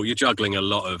juggle. You're juggling a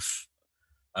lot of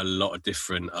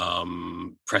different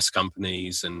press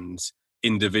companies and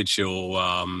individual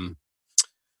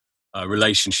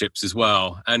relationships as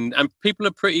well, and people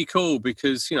are pretty cool,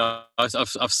 because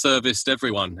I've serviced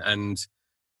everyone, and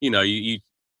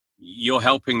you're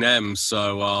helping them.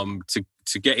 So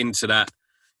to get into that,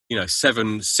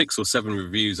 6 or 7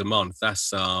 reviews a month,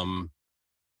 that's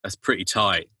pretty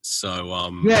tight. So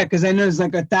yeah, because I know there's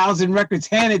like 1,000 records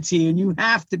handed to you, and you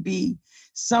have to be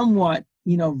somewhat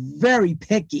very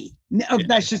picky.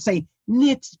 I should say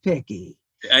nitpicky.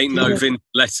 It ain't no Vince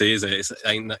Letty, is it?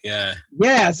 Yeah.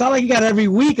 Yeah, it's not like you got every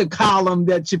week a column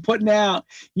that you're putting out.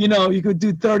 You could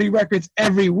do 30 records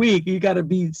every week. You got to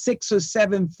be 6 or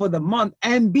 7 for the month.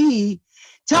 And B,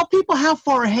 tell people how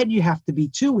far ahead you have to be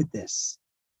too with this.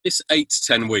 It's 8 to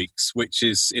 10 weeks, which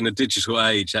is, in a digital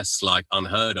age, that's like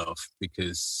unheard of,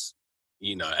 because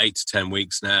 8 to 10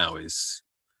 weeks now is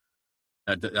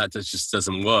that just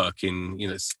doesn't work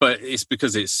but it's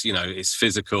because it's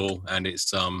physical, and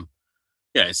it's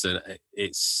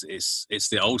it's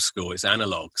the old school, it's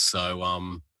analog.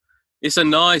 So it's a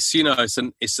nice,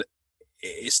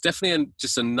 it's definitely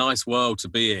just a nice world to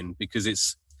be in, because it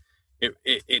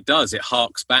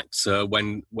harks back to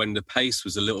when the pace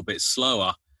was a little bit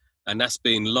slower, and that's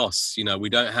been lost. We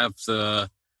don't have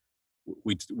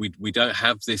we don't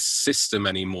have this system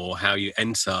anymore, how you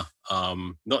enter.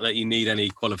 Not that you need any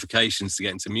qualifications to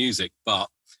get into music, but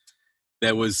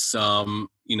there was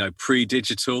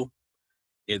pre-digital.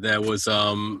 There was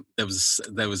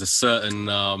a certain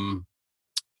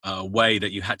way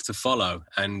that you had to follow,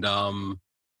 and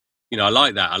I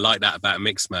like that. I like that about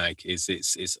Mixmag. It's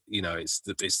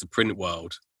the print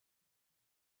world.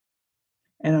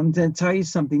 And I'm going to tell you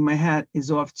something. My hat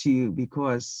is off to you,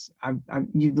 because a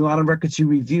lot of records you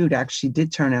reviewed actually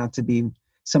did turn out to be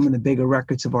some of the bigger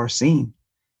records of our scene.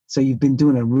 So you've been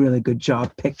doing a really good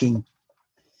job picking.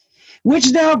 Which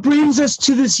now brings us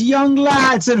to this young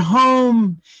lads at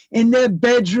home in their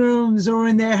bedrooms or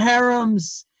in their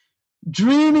harems,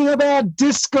 dreaming about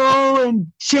disco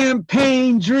and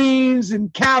champagne dreams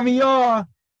and caviar.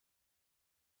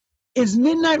 Is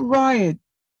Midnight Riot,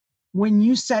 when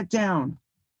you sat down,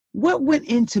 what went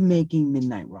into making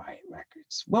Midnight Riot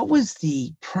Records? What was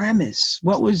the premise?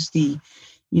 What was the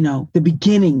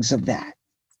beginnings of that?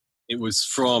 It was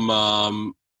from,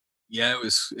 it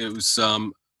was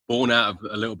born out of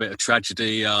a little bit of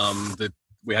tragedy.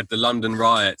 We had the London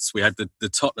riots. We had the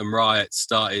Tottenham riots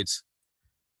started.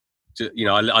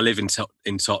 I live in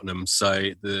Tottenham,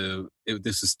 so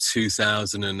this was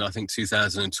 2000 and I think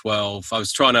 2012. I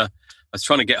was trying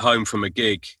to get home from a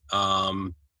gig.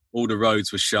 All the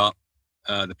roads were shut.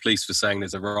 The police were saying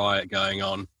there's a riot going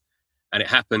on, and it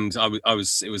happened.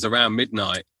 It was around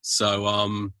midnight.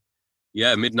 So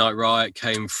Midnight Riot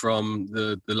came from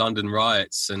the London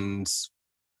riots, and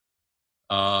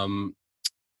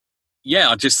yeah,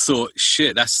 I just thought,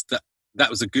 shit, that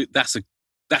was a good, that's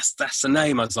the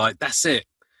name. I was like, that's it.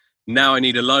 Now I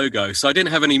need a logo. So I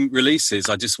didn't have any releases.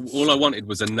 All I wanted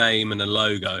was a name and a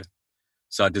logo.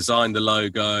 So I designed the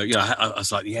logo. You know, I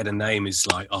was like, yeah, the name is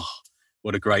like, oh,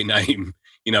 what a great name.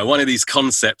 You know, one of these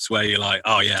concepts where you're like,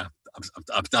 oh yeah,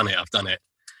 I've done it. I've done it.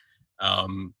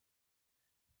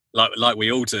 Like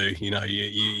we all do. You know,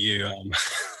 you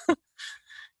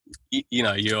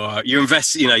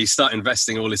invest. You know, you start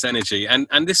investing all this energy, and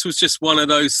this was just one of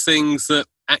those things that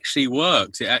actually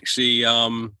worked. It actually,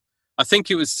 I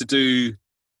think it was to do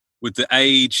with the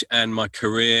age and my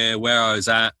career, where I was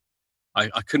at.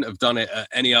 I couldn't have done it at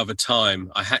any other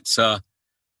time. I had to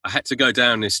go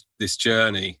down this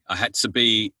journey. I had to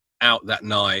be out that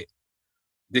night.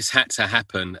 This had to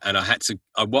happen, and I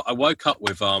woke up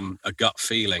with a gut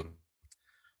feeling,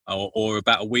 or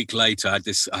about a week later, I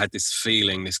had this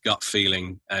feeling, this gut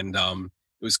feeling, and it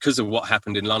was because of what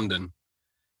happened in London.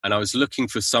 And I was looking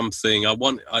for something.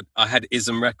 I had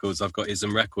Ism Records. I've got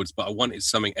Ism Records, but I wanted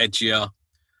something edgier.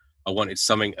 I wanted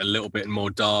something a little bit more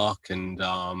dark, and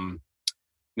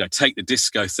you know, take the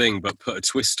disco thing, but put a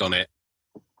twist on it.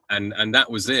 And that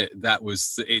was it.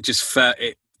 It just felt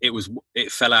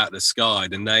it fell out of the sky.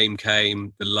 The name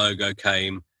came, the logo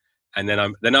came, and then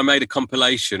I made a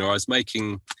compilation, or I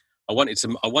wanted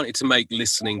to make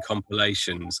listening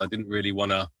compilations. I didn't really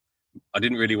want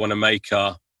to make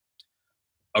a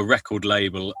record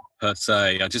label per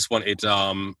se. I just wanted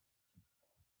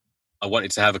I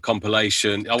wanted to have a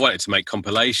compilation. I wanted to make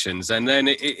compilations, and then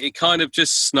it kind of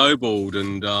just snowballed,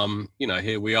 and you know,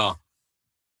 here we are.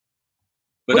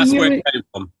 But that's where it came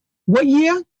from. What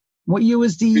year? What year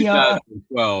was the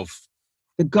 2012?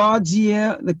 The God's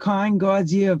year, the kind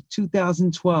God's year of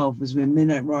 2012 was when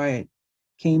Midnight Riot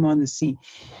came on the scene.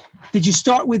 Did you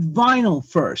start with vinyl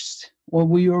first, or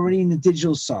were you already in the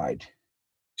digital side?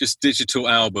 Just digital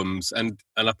albums, and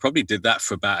I probably did that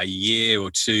for about a year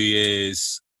or 2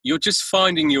 years. You're just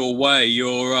finding your way.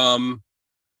 You're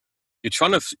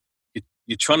trying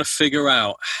to figure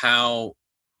out how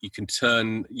you can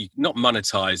not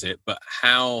monetize it, but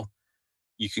how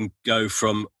you can go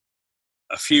from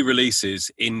a few releases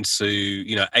into,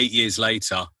 you know, 8 years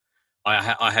later.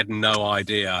 I had no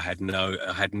idea. I had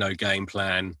no game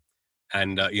plan,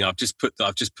 and you know, I've just put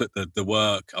the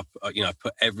work. I've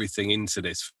put everything into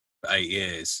this for 8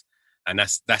 years, and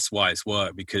that's why it's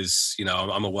worked, because, you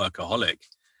know, I'm a workaholic,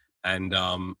 and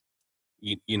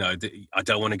you know, I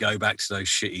don't want to go back to those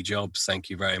shitty jobs.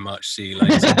 Thank you very much. See you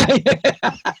later.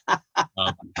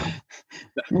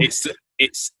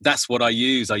 That's what I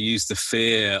use. I use the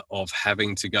fear of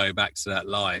having to go back to that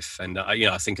life, and you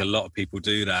know, I think a lot of people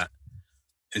do that.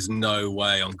 There's no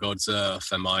way on God's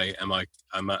earth am I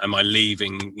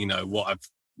leaving, you know, what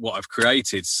I've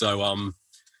created. So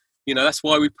you know, that's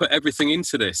why we put everything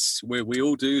into this. We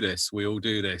all do this.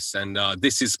 And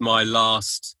this is my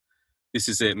last. This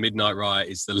is it. Midnight Riot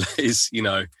is you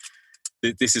know,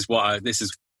 this is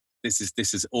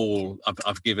all.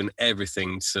 I've given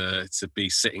everything to be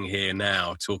sitting here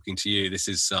now talking to you. This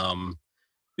is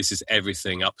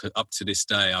everything up to this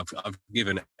day. I've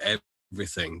given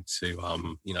everything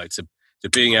to you know, to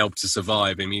being able to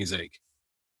survive in music.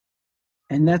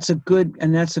 And that's a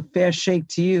fair shake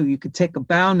to you. You could take a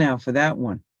bow now for that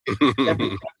one.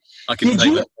 I can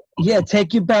take that. Yeah,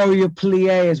 take your bow, your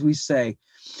plie, as we say.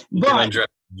 But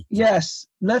yes,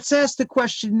 let's ask the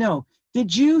question. No,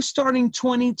 did you, starting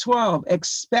 2012,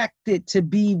 expect it to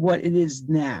be what it is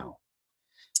now?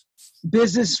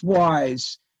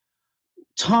 Business-wise,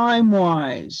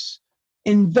 time-wise,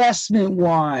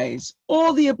 investment-wise,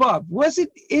 all the above.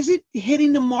 Is it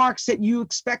hitting the marks that you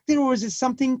expected, or is it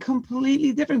something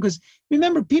completely different? Because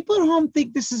remember, people at home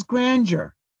think this is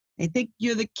grandeur. They think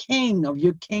you're the king of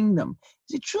your kingdom.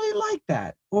 Is it truly like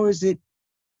that, or is it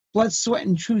blood, sweat,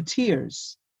 and true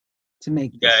tears to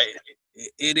make this? Yeah,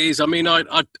 it is. I mean, I'd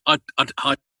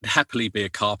happily be a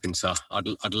carpenter.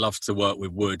 I'd love to work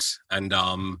with wood, and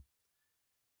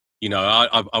you know,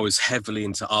 I was heavily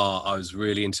into art. I was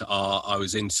really into art. I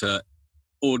was into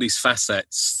all these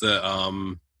facets that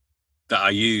I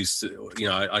used. You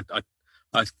know,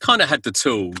 I kind of had the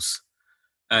tools,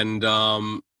 and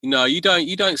you know, you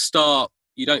don't start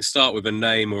with a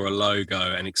name or a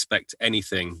logo and expect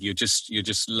anything. You're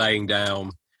just laying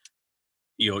down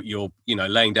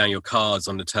laying down your cards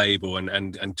on the table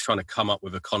and trying to come up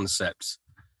with a concept.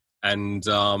 And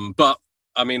but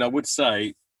I mean, I would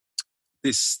say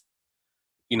this,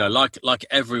 you know, like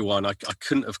everyone, I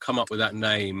couldn't have come up with that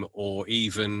name or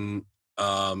even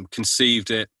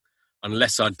conceived it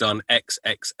unless I'd done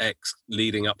XXX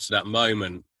leading up to that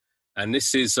moment. And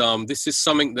this is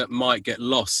something that might get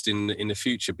lost in the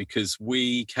future, because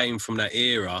we came from that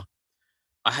era.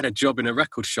 I had a job in a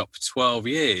record shop for 12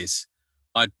 years.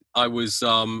 I was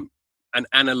an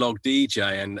analog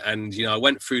DJ, and I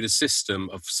went through the system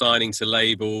of signing to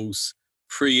labels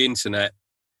pre-internet,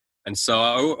 and so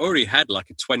I already had like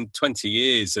a 20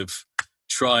 years of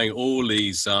trying all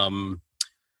these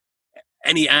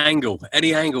any angle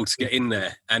to get in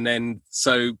there. And then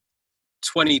so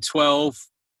 2012,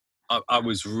 I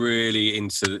was really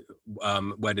into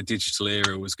where the digital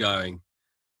era was going,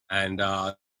 and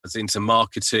I was into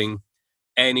marketing.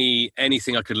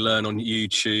 Anything I could learn on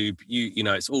YouTube,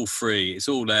 it's all free, it's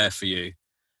all there for you,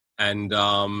 and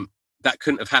that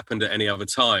couldn't have happened at any other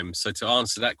time. So to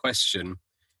answer that question,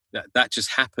 that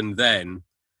just happened then,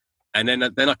 and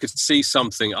then I could see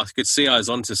something. I could see I was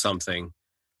onto something,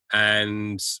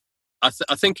 and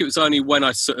I think it was only when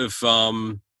I sort of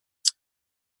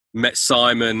met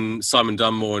Simon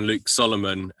Dunmore and Luke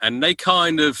Solomon, and they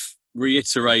kind of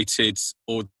reiterated,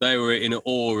 or they were in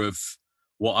awe of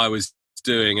what I was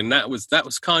doing, and that was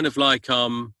kind of like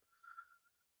that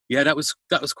was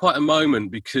quite a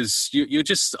moment, because you're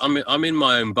just I'm in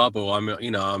my own bubble.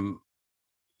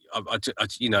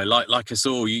 Like us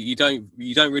all, you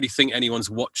don't really think anyone's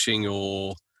watching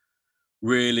or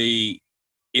really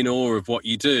in awe of what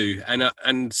you do,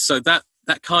 and so that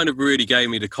kind of really gave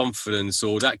me the confidence,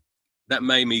 or that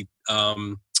made me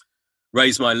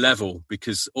raise my level,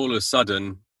 because all of a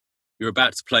sudden you're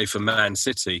about to play for Man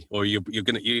City, or you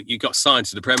got signed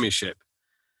to the Premiership,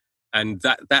 and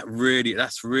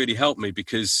that's really helped me,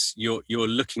 because you're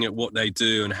looking at what they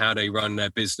do and how they run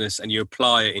their business, and you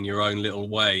apply it in your own little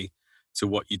way to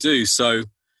what you do. So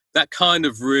that kind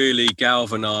of really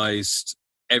galvanized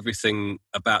everything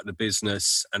about the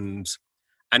business, and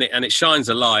it shines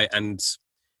a light, and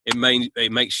it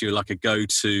makes you like a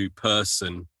go-to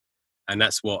person, and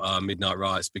that's what Midnight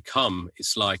Riot's become.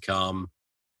 It's like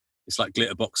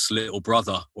Glitterbox's little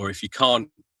brother. Or if you can't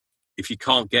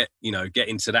get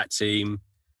into that team,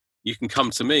 you can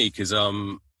come to me, because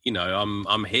I'm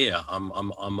here. I'm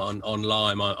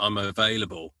online. I'm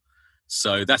available.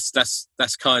 So that's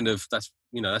kind of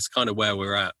where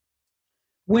we're at.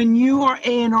 When you are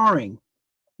A&Ring,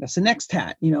 that's the next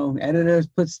hat. Editor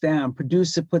puts down,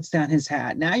 producer puts down his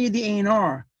hat. Now you're the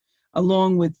A&R,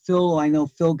 along with Phil. I know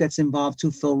Phil gets involved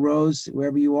too. Phil Rose,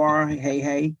 wherever you are,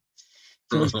 hey.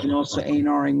 Phil's been also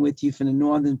A&Ring with you from the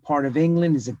northern part of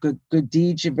England. He's a good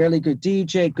DJ, really good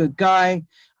DJ, good guy.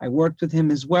 I worked with him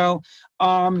as well.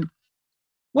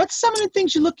 What's some of the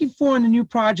things you're looking for in the new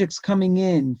projects coming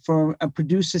in, for a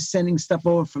producer sending stuff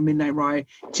over from Midnight Riot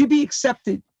to be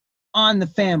accepted on the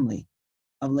family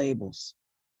of labels?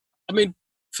 I mean,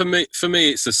 for me,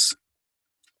 it's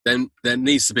there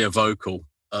needs to be a vocal,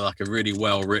 like a really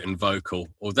well written vocal,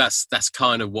 or that's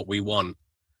kind of what we want.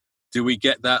 Do we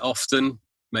get that often?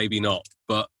 Maybe not,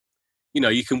 but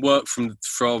you can work from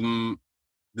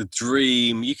the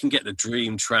dream. You can get the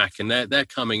dream track, and they're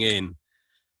coming in,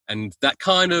 and that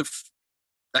kind of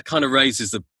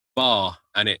raises the bar,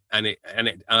 and I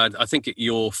think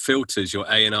your filters, your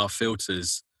A&R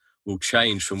filters, will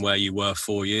change from where you were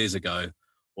 4 years ago,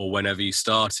 or whenever you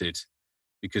started,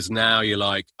 because now you're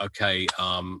like, okay,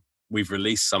 we've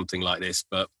released something like this,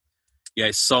 but yeah,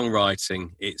 it's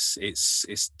songwriting. It's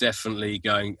definitely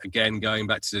going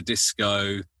back to the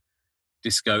disco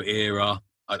era.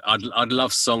 I'd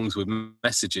love songs with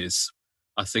messages.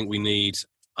 I think we need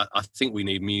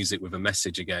music with a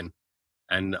message again,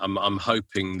 and I'm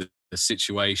hoping that the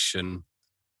situation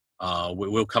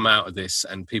will come out of this,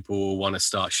 and people will want to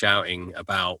start shouting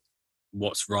about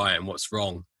what's right and what's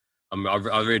wrong.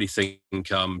 I really think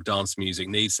dance music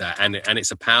needs that, and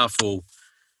it's a powerful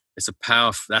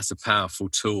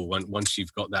tool once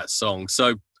you've got that song.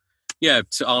 So yeah,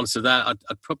 to answer that,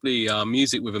 I'd probably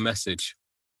music with a message.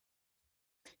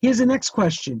 Here's the next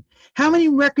question. How many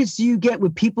records do you get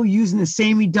with people using the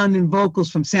same redundant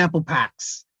vocals from sample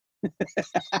packs?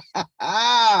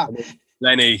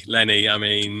 Lenny, I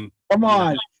mean, come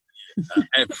on.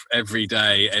 Every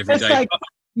day. Like,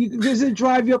 does it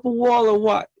drive you up a wall or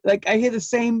what? Like, I hear the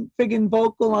same friggin'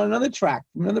 vocal on another track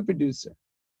from another producer.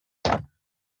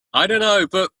 I don't know,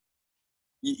 but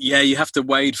yeah, you have to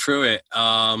wade through it.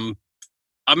 I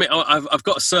mean, I've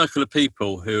got a circle of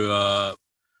people who are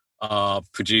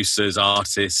producers,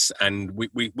 artists, and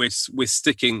we're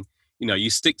sticking. You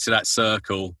stick to that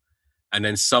circle, and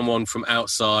then someone from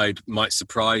outside might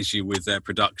surprise you with their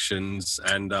productions,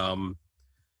 and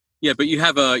yeah. But you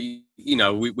have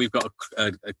we've got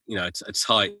a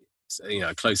tight,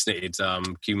 close knitted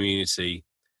community.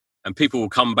 And people will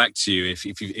come back to you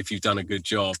if you've done a good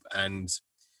job, and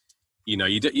you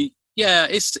Yeah,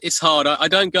 it's hard. I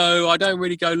don't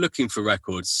really go looking for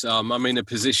records. I'm in a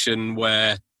position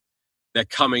where they're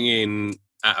coming in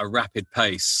at a rapid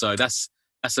pace, so that's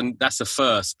a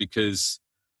first, because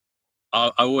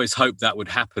I always hoped that would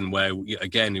happen, where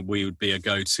again we would be a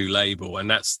go-to label, and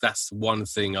that's one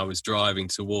thing I was driving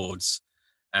towards,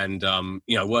 and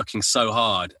working so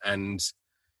hard, and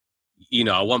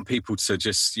I want people to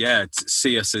just to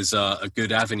see us as a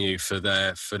good avenue for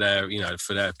their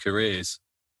careers.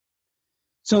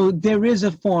 So there is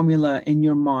a formula in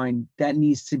your mind that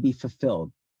needs to be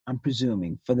fulfilled, I'm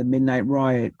presuming, for the Midnight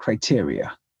Riot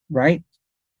criteria, right?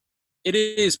 It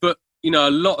is, but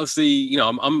a lot of the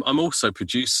I'm also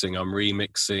producing, I'm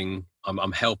remixing,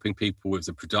 I'm helping people with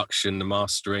the production, the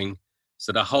mastering.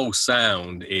 So the whole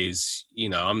sound is,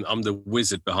 I'm the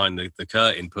wizard behind the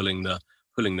curtain, pulling the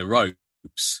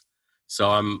ropes.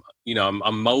 So I'm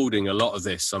molding a lot of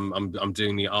this. I'm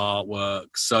doing the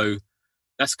artwork. So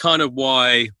that's kind of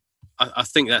why I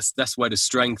think that's where the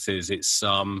strength is. It's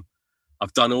I've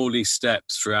done all these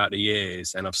steps throughout the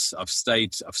years, and I've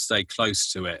stayed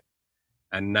close to it.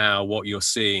 And now what you're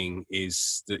seeing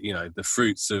is the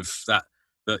fruits of that,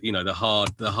 the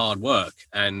hard work.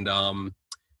 And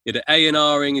the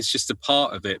A&Ring is just a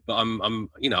part of it. But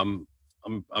I'm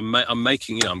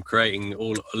making, I'm creating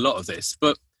a lot of this.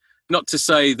 But not to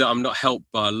say that I'm not helped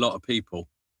by a lot of people.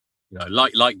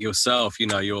 Like yourself.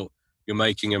 You're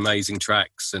making amazing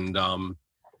tracks, and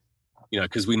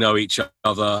because we know each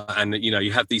other, and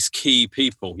you have these key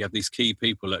people. You have these key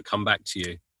people that come back to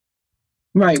you.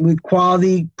 Right, with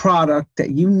quality product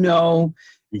that you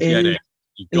get it.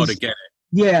 You got to get it.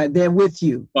 Yeah, they're with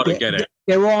you. Got to get it.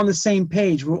 They're all on the same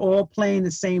page. We're all playing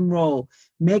the same role.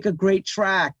 Make a great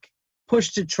track.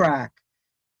 Push the track.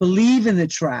 Believe in the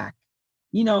track.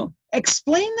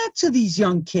 Explain that to these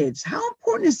young kids. How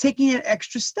important is taking an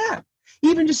extra step?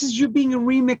 Even just as you're being a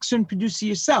remixer and producer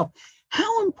yourself,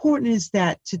 how important is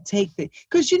that to take the?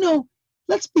 Because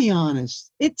let's be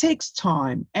honest, it takes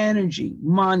time, energy,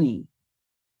 money,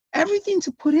 everything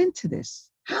to put into this.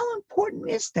 How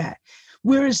important is that?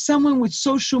 Whereas someone with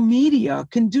social media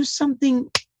can do something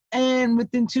and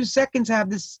within 2 seconds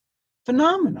have this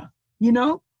phenomena.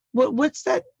 What's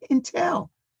that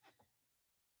entail?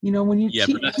 When you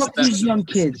talk to these young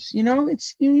kids,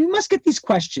 it's you must get these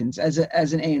questions as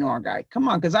an A&R guy. Come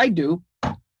on, because I do.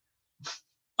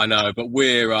 I know, but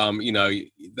we're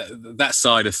that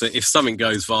side of if something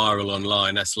goes viral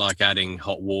online, that's like adding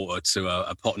hot water to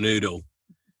a pot noodle.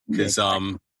 Because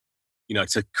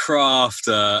to craft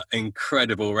an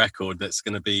incredible record that's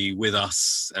going to be with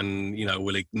us and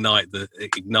will ignite the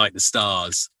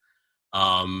stars,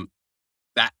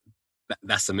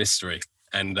 that's a mystery.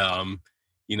 And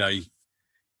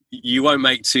you won't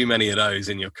make too many of those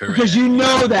in your career, because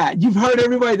that you've heard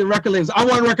everybody, the record labels, I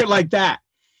want a record like that.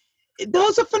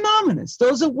 Those are phenomena.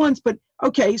 Those are ones. But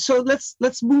okay, so let's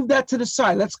move that to the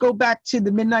side. Let's go back to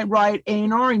the Midnight Riot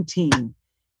A&Ring team.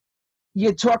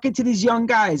 You're talking to these young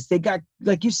guys. They got,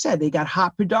 like you said, they got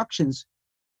hot productions.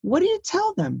 What do you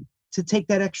tell them to take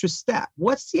that extra step?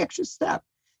 What's the extra step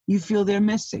you feel they're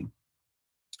missing?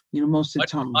 Most of the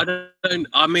time. I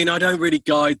don't really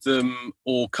guide them,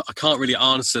 or I can't really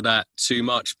answer that too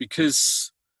much,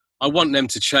 because I want them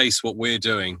to chase what we're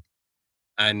doing.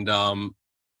 And,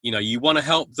 you want to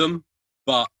help them,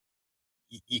 but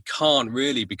you can't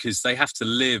really, because they have to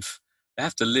live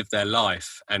their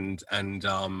life. And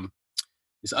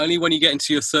it's only when you get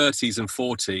into your 30s and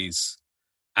 40s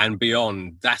and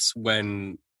beyond, that's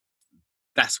when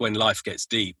life gets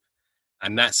deep.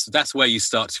 And that's where you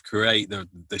start to create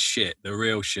the shit, the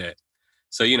real shit.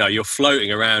 So, you're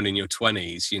floating around in your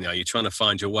 20s, you're trying to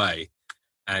find your way.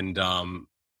 And,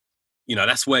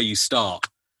 that's where you start.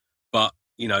 But,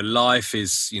 life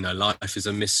is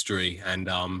a mystery. And,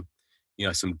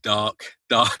 some dark,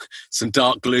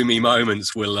 gloomy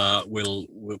moments will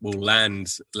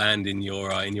land in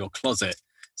your closet.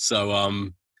 So,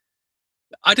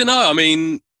 I don't know. I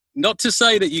mean, not to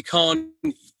say that you can't,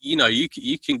 you can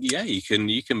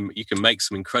make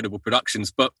some incredible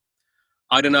productions, but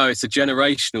I don't know. It's a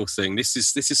generational thing. This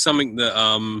is something that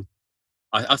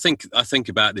I think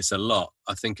about this a lot.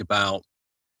 I think about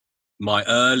my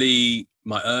early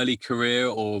career,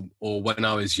 or when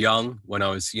I was young, when I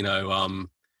was running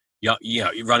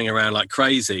around like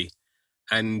crazy,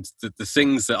 and the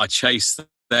things that I chased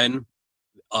then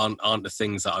aren't the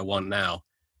things that I want now.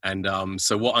 And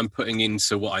so what I'm putting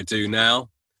into what I do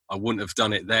now, I wouldn't have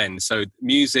done it then. So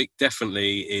music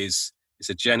definitely it's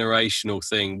a generational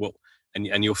thing.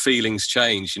 And your feelings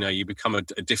change. You become a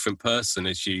different person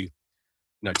as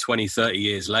 20, 30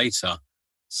 years later.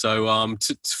 So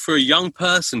for a young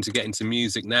person to get into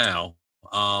music now,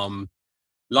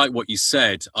 like what you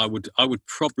said, I'd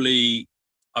probably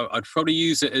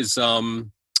use it as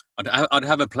I'd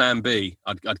have a plan B.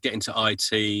 I'd get into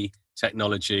IT,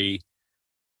 technology,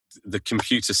 the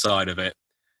computer side of it,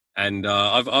 and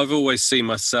I've always seen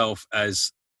myself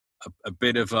as a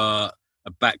bit of a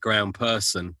background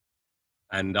person,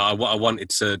 and I wanted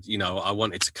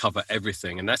to cover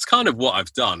everything, and that's kind of what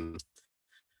I've done.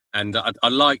 And I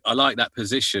like that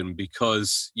position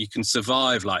because you can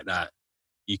survive like that.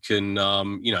 You can,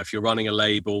 if you're running a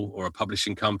label or a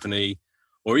publishing company,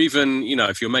 or even,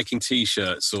 if you're making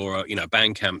T-shirts or a,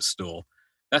 Bandcamp store,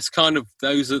 that's kind of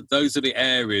those are the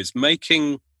areas.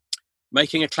 Making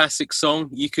a classic song,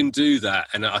 you can do that,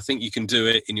 and I think you can do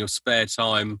it in your spare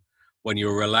time when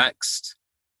you're relaxed,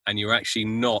 and you're actually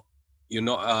not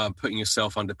putting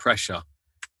yourself under pressure,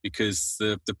 because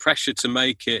the pressure to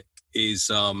make it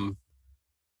is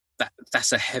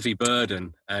that's a heavy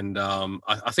burden. And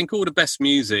I think all the best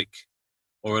music,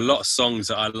 or a lot of songs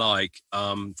that I like,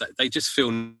 they just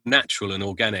feel natural and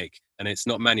organic, and it's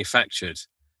not manufactured.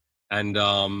 And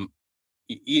I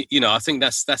think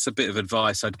that's a bit of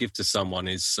advice I'd give to someone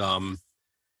is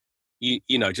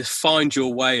just find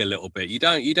your way a little bit. You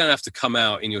don't have to come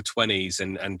out in your 20s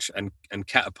and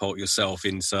catapult yourself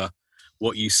into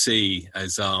what you see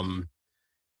as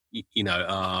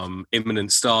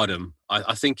imminent stardom.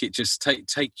 I think it just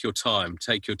take your time,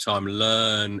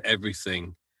 learn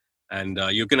everything, and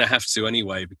you're going to have to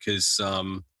anyway, because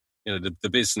the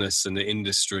business and the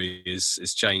industry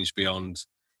is changed beyond,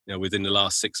 within the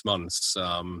last 6 months.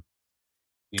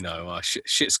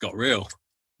 Shit's got real.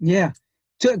 Yeah.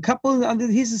 So a couple of other,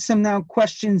 these are some now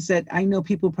questions that I know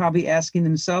people probably asking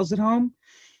themselves at home.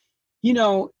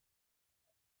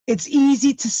 It's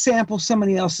easy to sample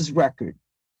somebody else's record.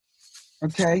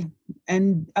 Okay.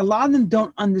 And a lot of them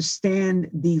don't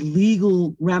understand the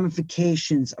legal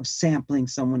ramifications of sampling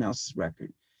someone else's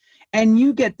record. And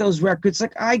you get those records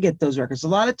like I get those records. A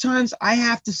lot of times I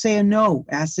have to say a no.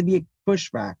 It has to be a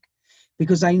pushback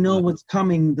because I know what's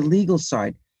coming, the legal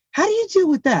side. How do you deal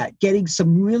with that? Getting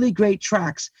some really great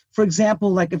tracks. For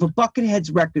example, like if a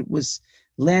Buckethead's record was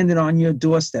landed on your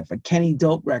doorstep, a Kenny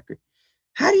Dope record,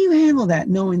 how do you handle that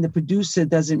knowing the producer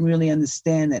doesn't really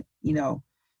understand that,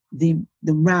 the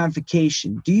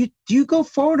ramification? Do you go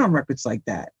forward on records like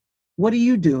that? What do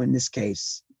you do in this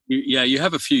case? You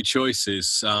have a few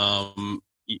choices.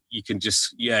 You can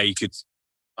just, you could,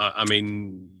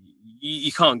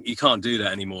 you can't do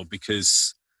that anymore,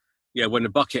 because when the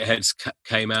Bucketheads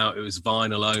came out, it was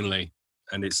vinyl only,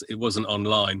 and it wasn't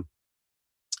online.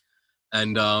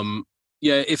 And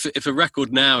if a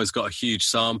record now has got a huge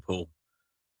sample,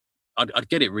 I'd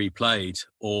get it replayed,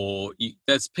 or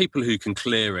there's people who can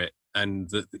clear it, and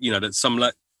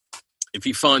if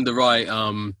you find the right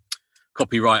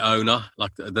copyright owner,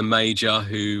 like the major,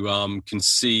 who can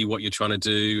see what you're trying to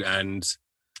do and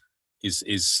is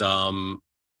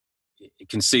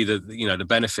can see the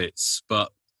benefits.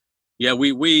 But we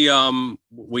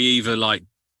either like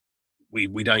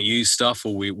we don't use stuff,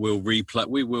 or we will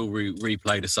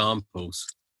replay the samples.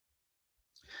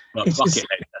 But Buckethead,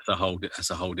 that's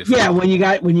a whole different. Yeah, when you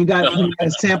got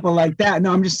a sample like that.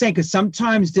 No, I'm just saying, because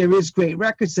sometimes there is great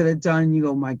records that are done, and you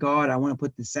go, my God, I want to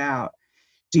put this out.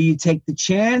 Do you take the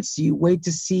chance? Do you wait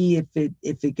to see if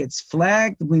it gets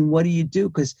flagged? I mean, what do you do?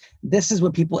 Because this is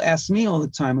what people ask me all the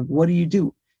time. Like, what do you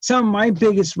do? Some of my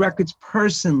biggest records,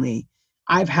 personally,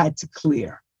 I've had to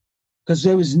clear because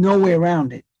there was no way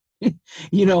around it.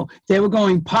 They were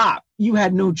going pop. You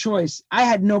had no choice. I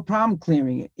had no problem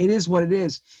clearing it. It is what it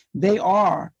is. They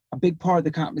are a big part of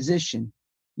the composition.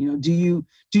 Do you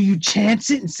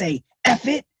chance it and say, F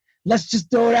it? Let's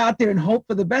just throw it out there and hope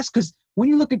for the best? Because when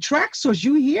you look at track source,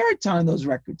 you hear a ton of those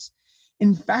records.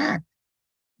 In fact,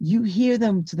 you hear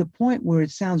them to the point where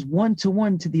it sounds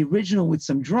 1-to-1 to the original with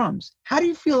some drums. How do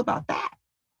you feel about that?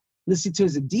 Listening to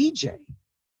as a DJ.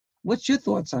 What's your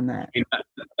thoughts on that?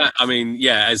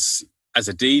 As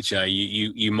a DJ,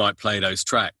 you might play those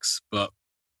tracks, but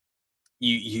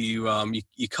you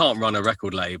can't run a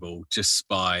record label just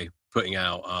by putting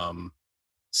out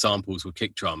samples with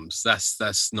kick drums.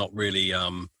 That's not really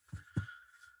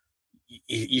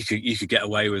you could get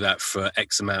away with that for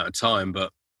X amount of time,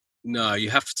 but no, you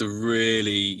have to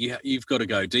really you've got to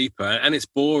go deeper, and it's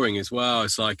boring as well.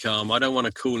 It's like I don't want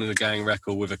a Kool and the Gang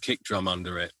record with a kick drum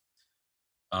under it.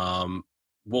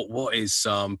 What is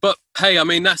but hey,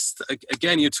 that's,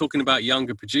 again, you're talking about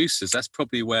younger producers. That's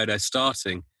probably where they're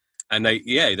starting, and they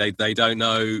don't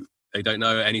know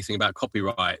anything about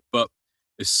copyright. But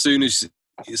as soon as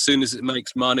it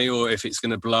makes money, or if it's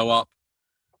going to blow up,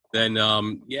 then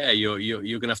you're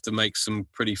going to have to make some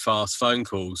pretty fast phone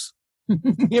calls.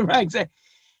 You're right. Exactly.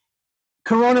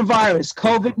 Coronavirus,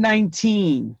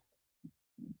 COVID-19.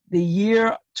 The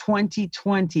year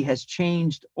 2020 has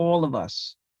changed all of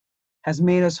us, has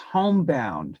made us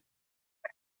homebound.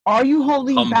 Are you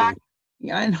holding Humble. back?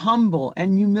 Yeah, and humble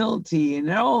and humility and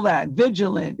all that,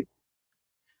 vigilant,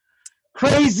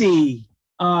 crazy,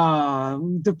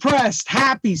 depressed,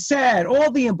 happy, sad,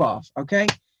 all the above. Okay.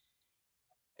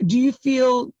 Do you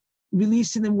feel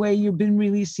releasing the way you've been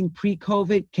releasing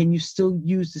pre-COVID, can you still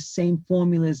use the same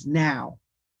formulas now?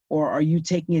 Or are you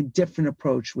taking a different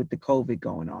approach with the COVID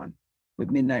going on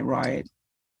with Midnight Riot?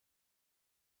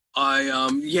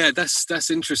 Yeah, that's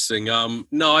interesting.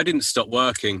 No, I didn't stop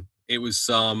working. It was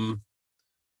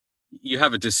you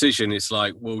have a decision. It's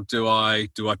like, well, do I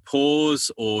pause,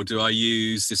 or do I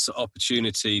use this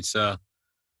opportunity to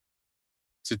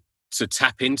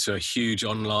tap into a huge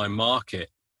online market?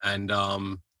 And I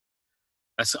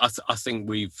think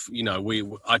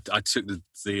I took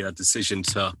the decision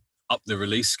to up the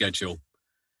release schedule,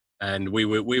 and we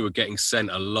were getting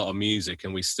sent a lot of music,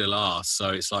 and we still are. So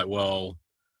it's like, well,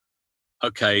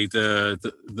 okay, the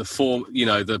form,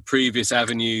 the previous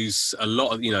avenues, a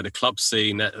lot of, the club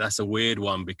scene, that's a weird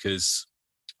one because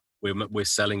we're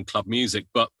selling club music,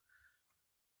 but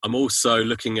I'm also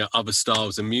looking at other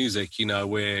styles of music,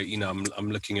 where, I'm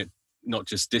looking at not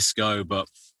just disco, but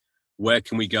where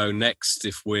can we go next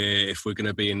if we're going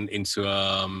to be into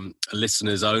a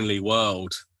listeners only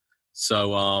world.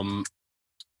 So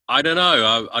I don't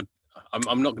know.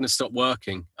 I'm not going to stop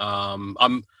working.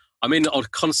 I'm in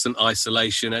constant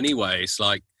isolation anyway. It's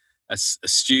like a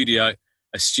studio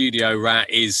rat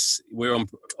we're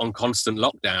on constant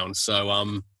lockdown.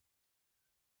 So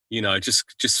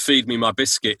just feed me my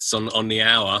biscuits on the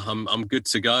hour. I'm good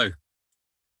to go.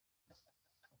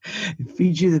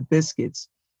 Feed you the biscuits.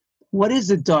 What is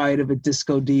the diet of a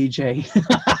disco DJ?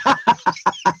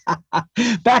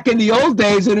 Back in the old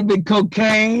days, it would have been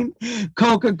cocaine,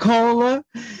 Coca-Cola,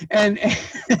 and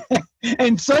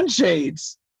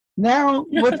sunshades. Now,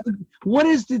 what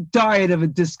is the diet of a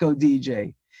disco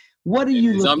DJ? What are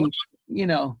you looking?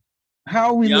 How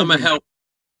are we living?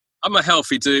 I'm a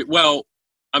healthy dude. Well,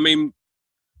 I mean,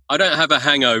 I don't have a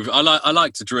hangover. I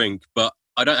like to drink, but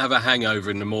I don't have a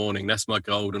hangover in the morning. That's my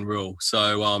golden rule.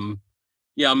 So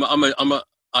yeah,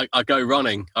 I go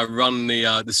running. I run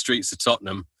the streets of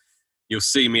Tottenham. You'll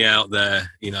see me out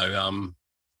there,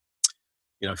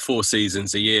 4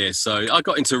 seasons a year. So I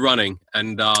got into running,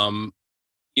 and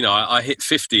I hit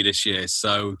 50 this year.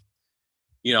 So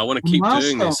I want to keep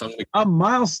doing this. I'm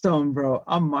milestone, bro.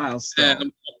 I'm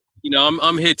milestone. Yeah,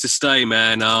 I'm here to stay,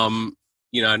 man.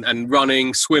 And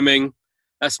running, swimming,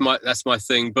 that's my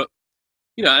thing. But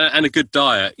and a good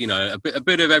diet, a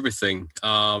bit of everything.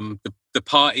 The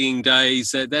partying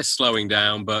days, they're slowing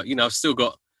down, but I've still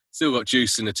got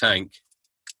juice in the tank.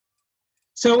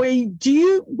 So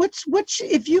what's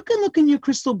if you can look in your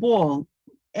crystal ball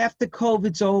after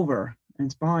COVID's over and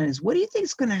it's behind us, what do you think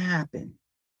is going to happen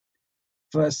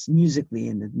for us musically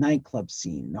in the nightclub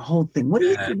scene, the whole thing? What do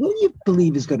you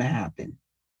believe is going to happen?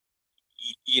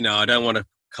 I don't want to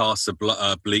cast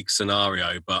a bleak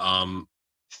scenario, but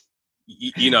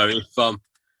if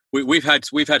we've had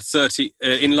 30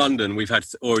 in London,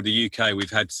 or the UK,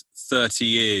 we've had 30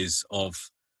 years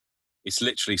of, it's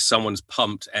literally someone's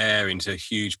pumped air into a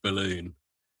huge balloon,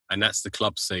 and that's the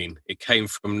club scene. It came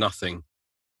from nothing.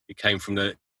 It came from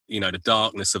the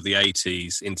darkness of the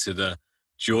 80s into the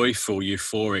joyful,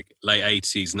 euphoric late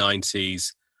 80s,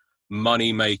 90s,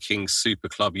 money-making super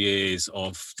club years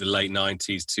of the late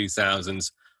 90s,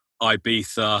 2000s,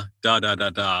 Ibiza,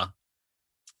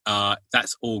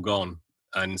 that's all gone.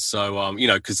 And so,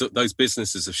 because those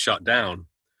businesses have shut down,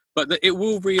 but it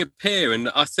will reappear. And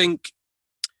I think,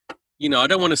 I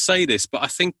don't want to say this, but I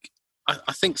think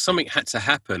something had to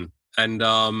happen. And,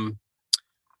 I'm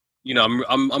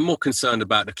more concerned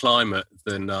about the climate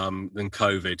than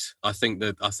COVID. I think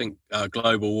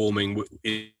global warming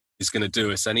is going to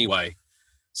do us anyway.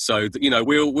 So,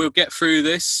 we'll get through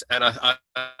this. And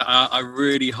I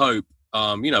really hope,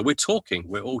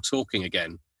 we're all talking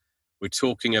again. We're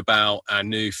talking about our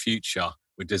new future.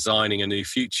 We're designing a new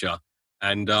future,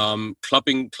 and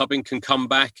clubbing can come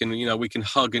back, and we can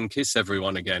hug and kiss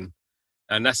everyone again.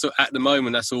 And that's at the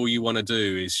moment. That's all you want to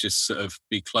do is just sort of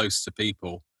be close to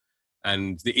people,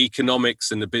 and the economics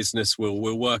and the business will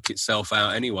work itself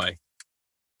out anyway.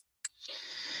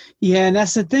 Yeah, and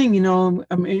that's the thing,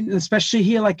 I mean, especially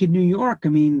here, like in New York. I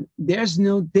mean, there's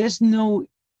no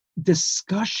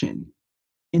discussion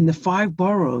in the 5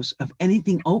 boroughs of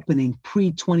anything opening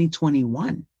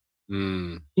pre-2021.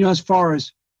 As far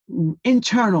as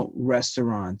internal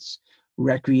restaurants,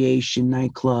 recreation,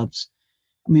 nightclubs,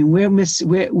 I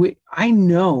mean, I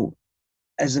know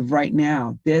as of right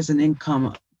now, there's an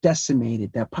income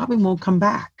decimated that probably won't come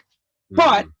back.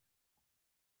 But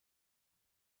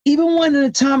even when an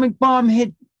atomic bomb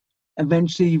hit,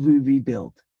 eventually we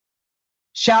rebuild.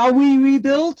 Shall we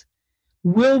rebuild?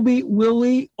 Will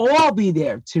we all be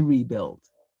there to rebuild?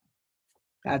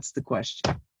 That's the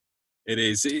question. It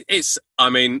is. It's. I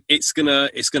mean, it's gonna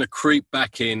creep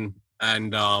back in,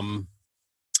 and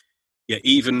yeah,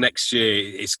 even next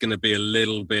year, it's gonna be a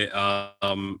little bit hot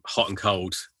and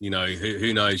cold. You know,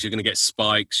 who knows? You're gonna get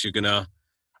spikes.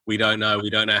 We don't know.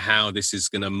 We don't know how this is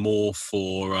gonna morph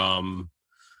or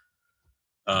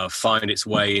find its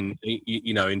way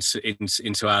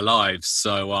into our lives.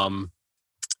 So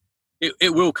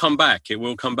it will come back. It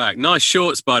will come back. Nice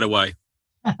shorts, by the way.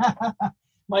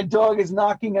 My dog is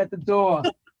knocking at the door.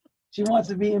 She wants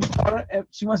to be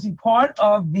part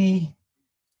of the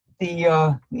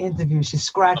interview. She's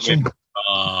scratching.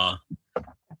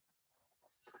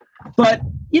 But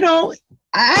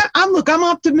I'm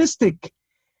optimistic.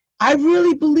 I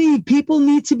really believe people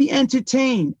need to be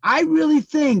entertained. I really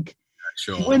think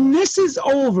when this is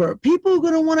over, people are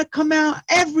going to want to come out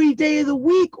every day of the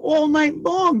week, all night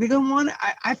long. They're going to want to.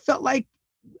 I felt like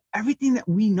everything that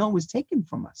we know was taken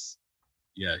from us.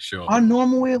 Yeah, sure. Our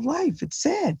normal way of life. It's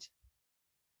sad.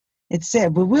 It's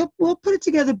sad, but we'll put it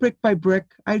together brick by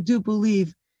brick. I do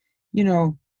believe,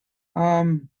 but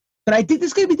I think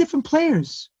there's going to be different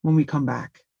players when we come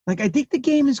back. Like, I think the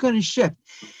game is going to shift.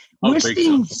 We're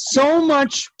seeing so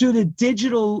much through the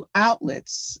digital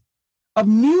outlets of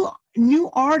new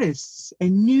artists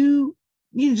and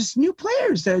just new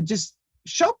players that are just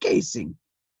showcasing.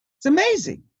 It's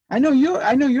amazing. I know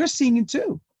you're seeing it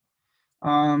too.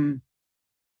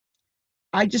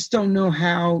 I just don't know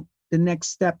how the next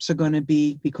steps are going to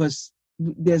be, because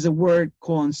there's a word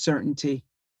called uncertainty,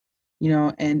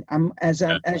 and as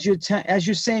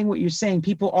you're saying what you're saying,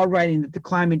 people are writing that the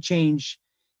climate change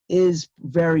is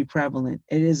very prevalent.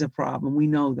 It is a problem. We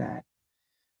know that.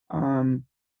 And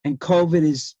COVID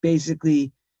is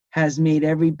basically has made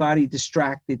everybody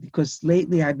distracted, because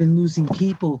lately I've been losing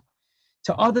people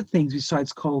to other things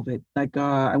besides COVID. Like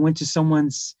I went to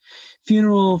someone's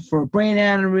funeral for a brain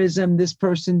aneurysm. This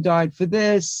person died for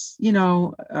this,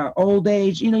 old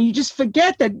age. You just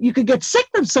forget that you could get sick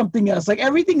from something else. Like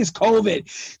everything is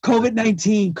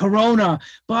COVID-19, Corona,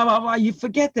 blah, blah, blah. You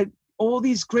forget that all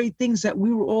these great things that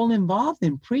we were all involved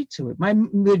in pre to it.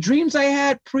 The dreams I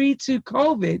had pre to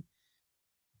COVID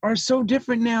are so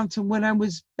different now to when I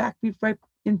was back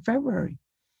in February.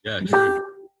 Yeah, true.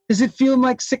 Does it feel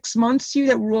like 6 months to you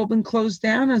that we're all been closed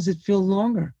down? Or does it feel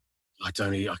longer? I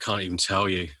can't even tell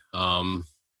you.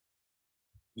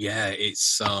 Yeah,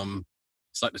 it's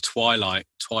like the twilight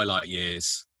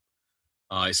years.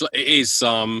 It is.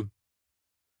 I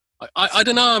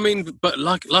don't know. I mean, but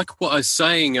like what I was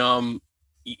saying,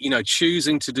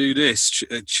 choosing to do this,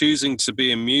 choosing to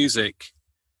be in music,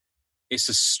 it's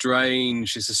a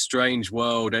strange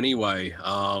world anyway.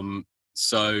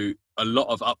 So a lot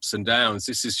of ups and downs.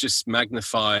 This has just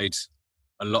magnified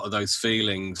a lot of those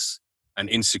feelings and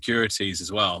insecurities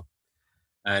as well.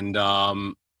 And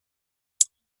we'll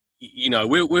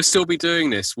still be doing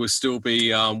this. We'll still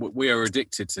be. We are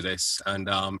addicted to this, and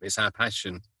it's our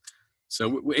passion.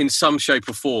 So in some shape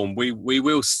or form,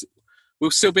 we'll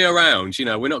still be around.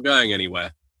 We're not going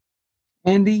anywhere.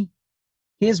 Andy,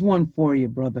 here's one for you,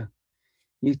 brother.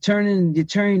 You're turning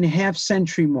the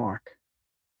half-century mark.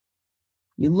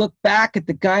 You look back at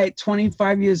the guy at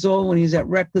 25 years old when he's at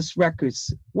Reckless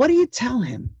Records. What do you tell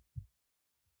him?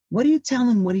 What do you tell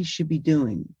him what he should be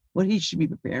doing? What he should be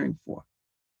preparing for?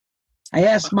 I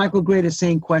asked Michael Gray the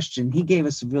same question. He gave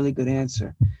us a really good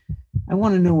answer. I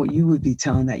want to know what you would be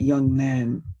telling that young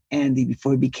man, Andy,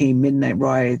 before he became Midnight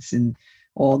Riots and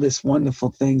all this wonderful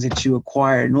things that you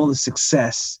acquired and all the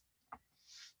success.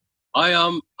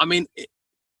 I mean,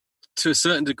 to a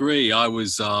certain degree, I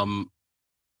was.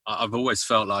 I've always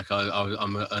felt like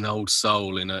I'm an old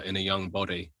soul in a young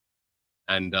body,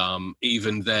 and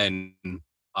even then,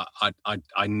 I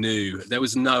knew there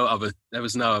was no other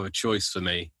choice for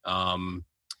me. I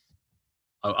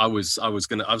was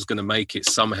gonna make it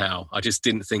somehow. I just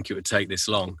didn't think it would take this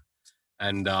long,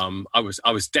 and I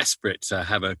was desperate to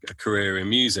have a career in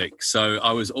music. So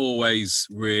I was always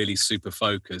really super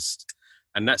focused,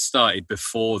 and that started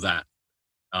before that.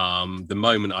 The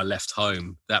moment I left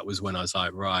home, that was when I was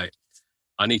like, right,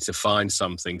 I need to find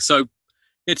something. So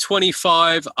at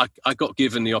 25, I got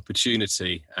given the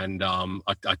opportunity, and I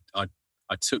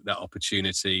took that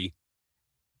opportunity,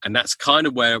 and that's kind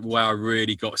of where I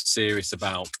really got serious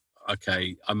about,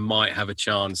 okay, I might have a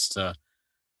chance to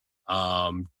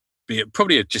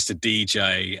probably just a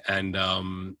DJ, and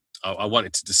I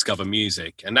wanted to discover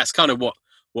music, and that's kind of what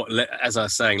as I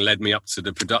was saying, led me up to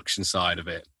the production side of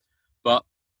it. But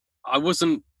I was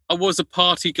a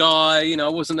party guy, I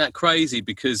wasn't that crazy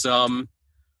because I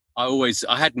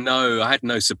had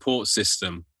no support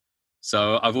system,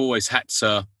 so I've always had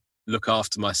to look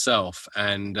after myself,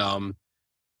 and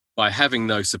by having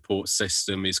no support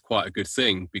system is quite a good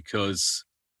thing because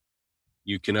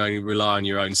you can only rely on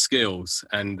your own skills,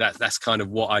 and that's kind of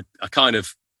what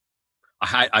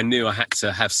I knew I had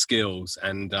to have skills,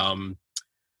 and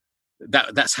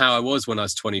that's how I was when I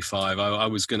was 25. I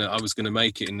was gonna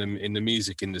make it in the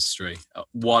music industry,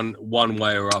 one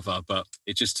way or other, but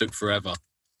it just took forever.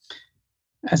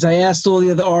 As I asked all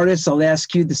the other artists, I'll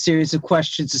ask you the series of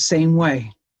questions the same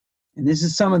way, and this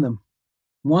is some of them.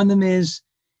 One of them is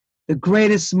the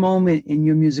greatest moment in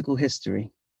your musical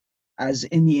history, as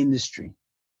in the industry,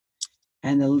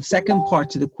 and the second part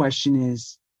to the question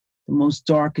is the most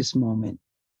darkest moment,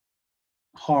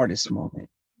 hardest moment.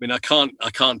 I mean, I can't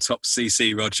top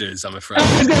CC Rogers, I'm afraid.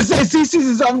 I was gonna say CC's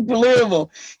is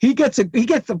unbelievable. He gets a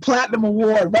platinum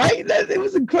award, right? It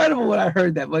was incredible when I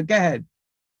heard that. But go ahead.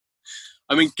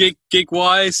 I mean, gig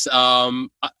wise,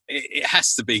 it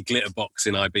has to be Glitterbox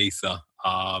in Ibiza.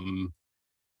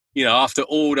 After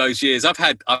all those years, I've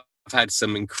had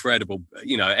some incredible.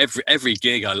 Every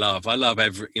gig I love. I love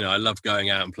going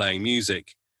out and playing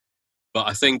music. But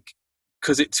I think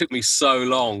because it took me so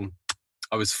long.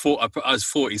 I was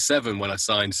 47 when I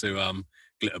signed to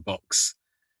Glitterbox,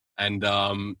 and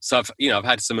so I've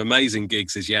had some amazing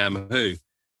gigs as Yam Who,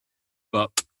 but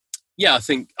yeah, I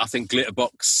think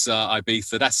Glitterbox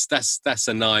Ibiza that's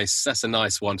a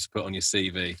nice one to put on your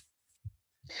CV.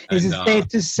 Is it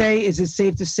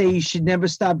safe to say you should never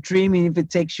stop dreaming if it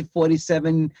takes you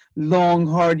 47 long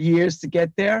hard years to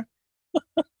get there?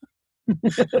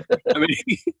 I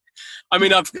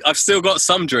mean I've still got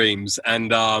some dreams,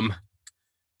 and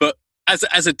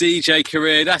As a DJ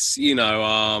career, that's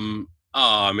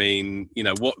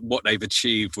what they've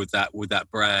achieved with that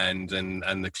brand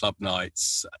and the club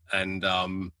nights, and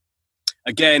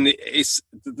again, it's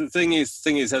the thing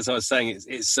is as I was saying,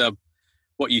 it's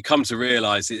what you come to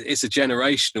realize, it's a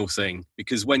generational thing,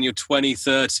 because when you're 20,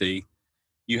 30,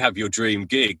 you have your dream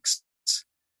gigs,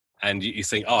 and you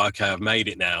think, oh, okay, I've made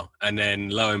it now, and then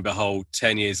lo and behold,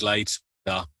 10 years later,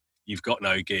 you've got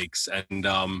no gigs, and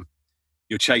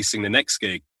you're chasing the next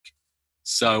gig.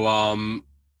 So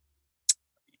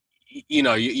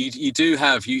you do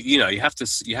have you have to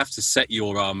set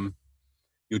your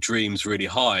dreams really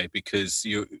high, because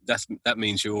that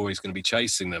means you're always going to be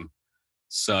chasing them.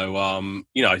 So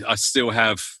I still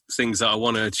have things that I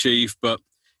want to achieve, but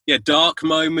yeah, dark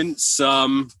moments.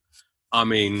 I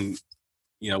mean,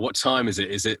 what time is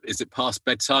it? Is it past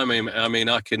bedtime? I mean,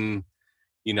 I can,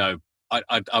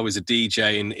 I was a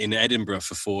DJ in Edinburgh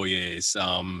for 4 years.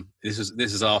 This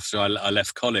is after I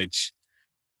left college,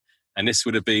 and this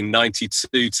would have been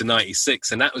 92 to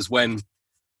 96, and that was when,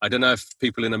 I don't know if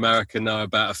people in America know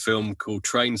about a film called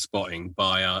Trainspotting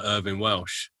by Irving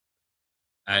Welsh,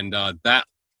 and that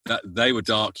they were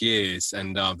dark years,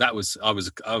 and I was a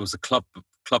club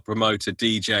promoter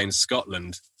DJ in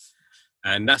Scotland,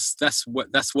 and that's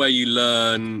where you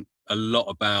learn a lot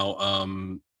about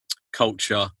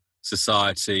culture,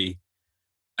 society,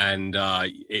 and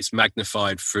it's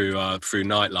magnified through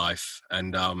nightlife,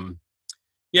 and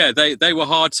they were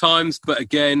hard times, but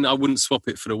again, I wouldn't swap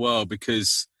it for the world,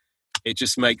 because it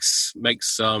just makes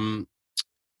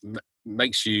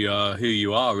you who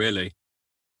you are, really.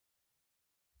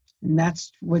 And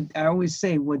that's what I always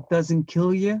say, what doesn't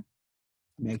kill you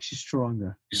makes you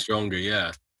stronger.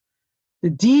 Yeah. The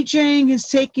DJing is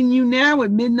taking you now at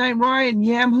Midnight Riot and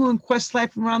Yam Who and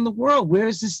Questlife around the world. Where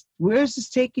is this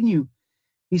taking you?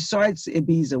 Besides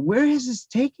Ibiza, where has this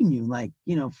taken you? Like,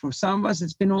 for some of us,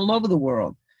 it's been all over the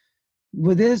world.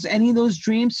 Were there any of those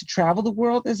dreams to travel the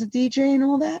world as a DJ and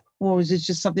all that? Or was it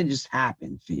just something that just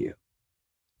happened for you?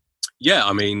 Yeah,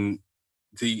 I mean,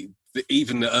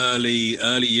 even the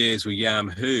early years with Yam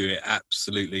Who,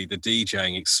 absolutely, the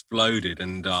DJing exploded,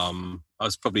 and I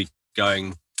was probably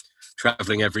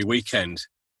traveling every weekend,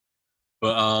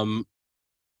 but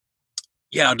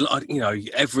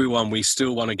everyone, we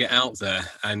still want to get out there,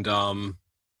 and but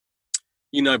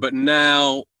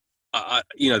now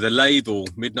the label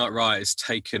Midnight Riot has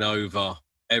taken over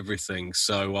everything,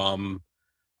 so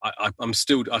I was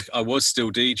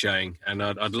still DJing, and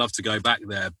I'd love to go back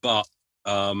there, but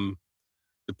the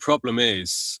problem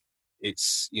is,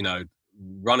 it's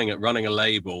running a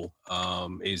label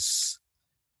is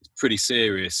pretty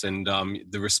serious, and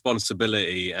the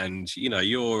responsibility, and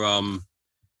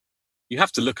you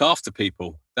have to look after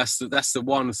people. That's the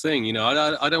one thing, you know.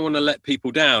 I don't want to let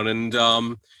people down, and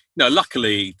you know,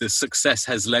 luckily the success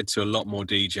has led to a lot more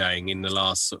DJing in the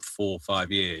last sort of 4 or 5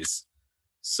 years.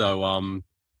 So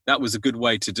that was a good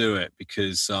way to do it,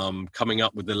 because coming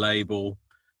up with the label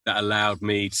that allowed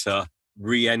me to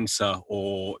re-enter,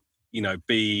 or, you know,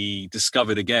 be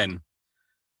discovered again.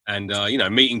 And, you know,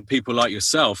 meeting people like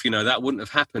yourself, you know, that wouldn't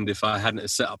have happened if I hadn't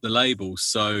set up the label.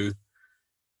 So,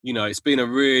 you know, it's been a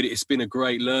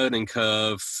great learning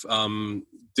curve,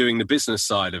 doing the business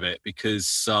side of it,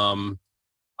 because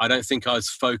I don't think I was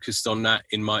focused on that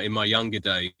in my younger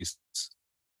days.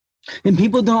 And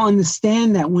people don't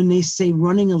understand that when they say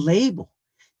running a label,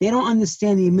 they don't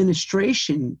understand the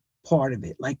administration part of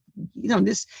it. Like, you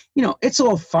know, it's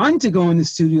all fun to go in the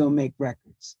studio and make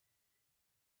records.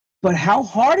 But how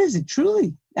hard is it,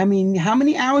 truly? I mean, how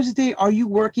many hours a day are you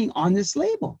working on this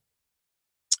label?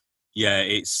 Yeah,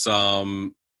 it's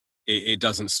it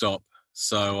doesn't stop.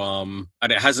 So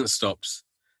and it hasn't stopped.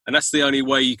 And that's the only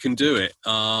way you can do it.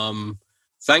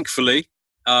 Thankfully,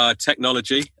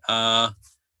 technology, I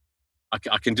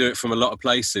can do it from a lot of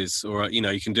places, or, you know,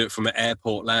 you can do it from an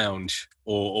airport lounge,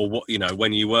 or what, you know,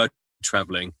 when you were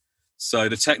traveling. So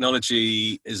the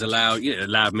technology is allowed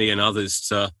me and others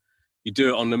to, you do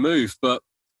it on the move. But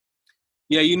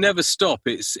yeah, you never stop.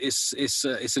 It's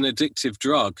an addictive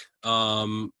drug.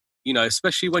 You know,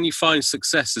 especially when you find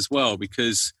success as well,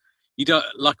 because you don't,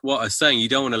 like what I was saying, you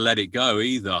don't want to let it go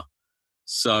either.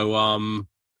 So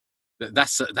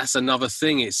that's another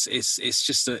thing. It's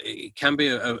just it can be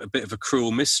a bit of a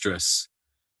cruel mistress,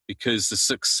 because the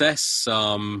success,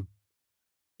 you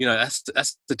know, that's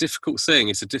the difficult thing.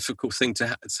 It's a difficult thing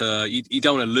to you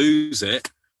don't want to lose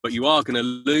it, but you are going to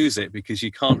lose it, because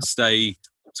you can't stay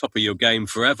on top of your game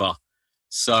forever.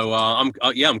 So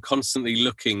I'm constantly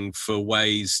looking for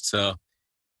ways to,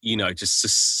 you know, just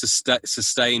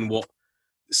sustain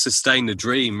the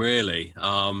dream, really.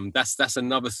 That's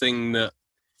another thing that,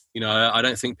 you know, I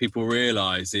don't think people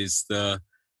realize, is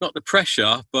not the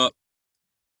pressure, but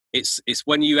it's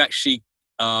when you actually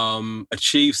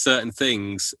achieve certain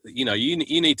things, you know, you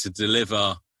need to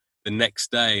deliver the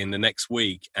next day and the next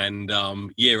week, and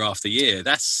year after year.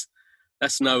 That's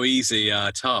no easy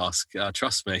task,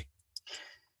 trust me.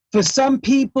 For some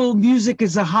people, music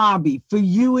is a hobby. For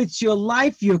you, it's your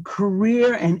life, your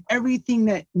career, and everything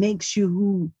that makes you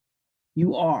who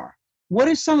you are. What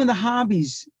are some of the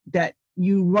hobbies that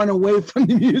you run away from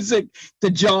the music, the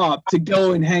job, to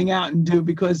go and hang out and do?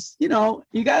 Because, you know,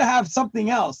 you got to have something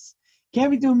else.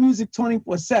 Can't be doing music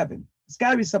 24/7. It's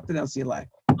got to be something else in your life.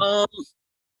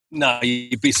 No,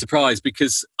 you'd be surprised,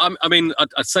 because I'd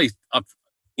say,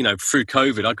 you know, through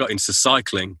COVID, I got into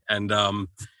cycling, and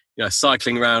you know,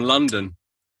 cycling around London.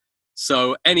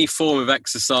 So any form of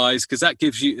exercise, because that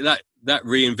gives you that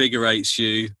reinvigorates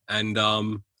you, and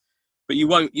but you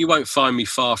won't find me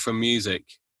far from music.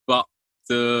 But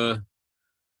the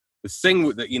thing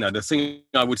that, you know, the thing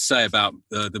I would say about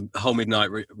the whole Midnight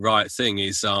Riot thing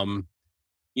is,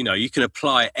 you know, you can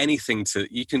apply anything to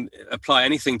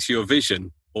your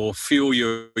vision, or fuel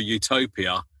your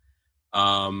utopia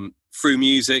through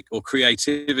music or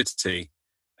creativity.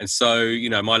 And so, you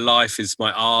know, my life is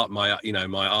my art, my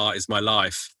art is my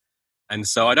life. And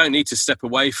so I don't need to step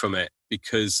away from it,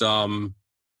 because I'm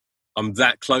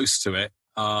that close to it.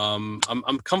 I'm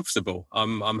comfortable.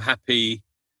 I'm happy.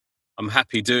 I'm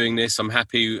happy doing this. I'm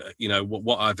happy, you know,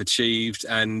 what I've achieved,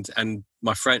 and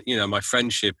my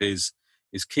friendship is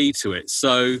key to it.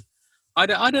 So I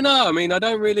don't know. I mean, I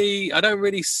don't really have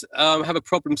a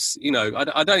problem. You know,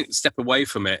 I don't step away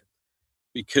from it,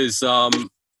 because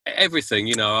everything,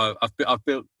 you know, I've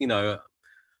built, you know,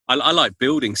 I like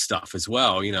building stuff as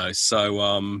well, you know. So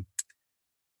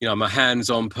you know, I'm a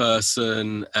hands-on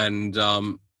person, and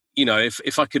you know,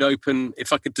 if I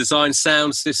could design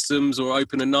sound systems or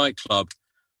open a nightclub,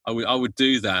 I would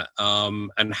do that,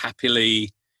 and happily,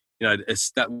 you know,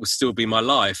 that will still be my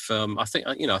life. I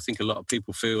think a lot of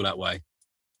people feel that way.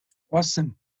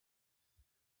 Awesome.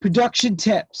 Production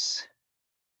tips.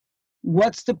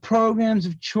 What's the programs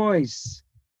of choice?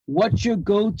 What's your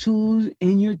go-to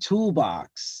in your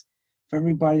toolbox? For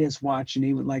everybody that's watching,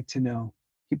 they would like to know.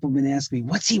 People have been asking me,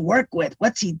 what's he work with?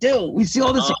 What's he do? We see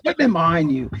all this equipment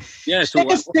behind you. Yeah, take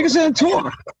us on a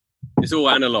tour. It's all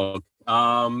analog.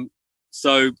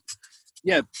 So,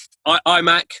 yeah,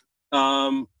 iMac.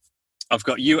 I've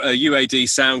got a UAD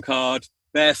sound card,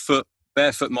 barefoot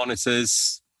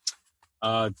monitors.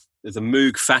 There's a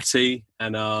Moog Fatty,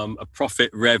 and a Prophet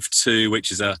Rev 2,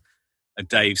 which is a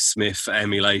Dave Smith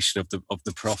emulation of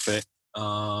the Prophet.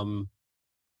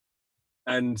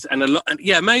 and a lot, and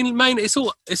yeah, main it's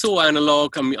all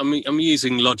analog. I'm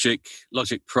using Logic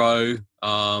Pro.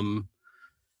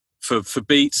 For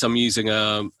beats, I'm using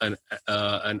an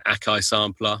Akai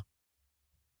sampler.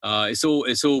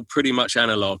 It's all pretty much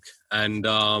analog, and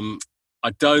I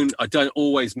don't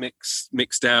always mix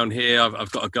down here.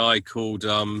 I've got a guy called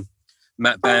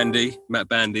Matt Bandy. Matt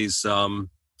Bandy's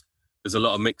there's a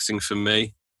lot of mixing for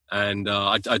me, and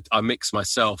I mix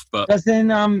myself. But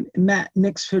doesn't Matt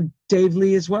mix for Dave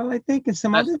Lee as well? I think, and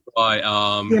some other. Right,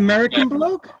 the American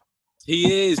bloke.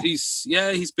 He is.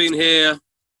 He's been here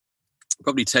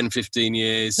probably 10, 15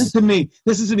 years. Listen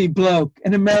to me, bloke.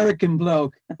 An American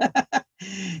bloke.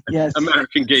 Yes.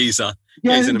 American geezer.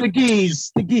 Yeah, the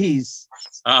geese.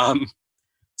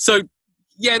 So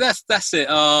yeah, that's it.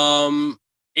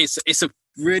 It's a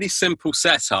really simple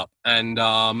setup, and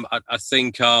I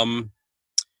think you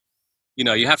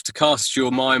have to cast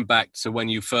your mind back to when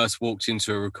you first walked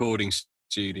into a recording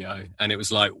studio, and it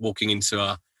was like walking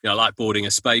into like boarding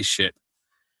a spaceship.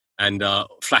 And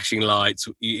flashing lights,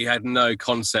 you had no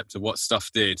concept of what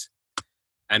stuff did.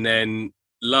 And then,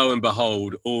 lo and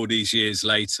behold, all these years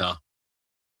later,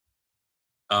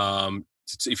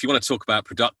 if you want to talk about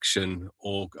production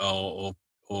or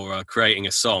creating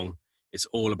a song, it's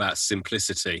all about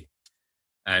simplicity,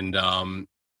 and also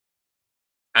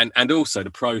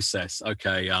the process.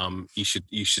 Okay,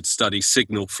 you should study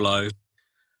signal flow,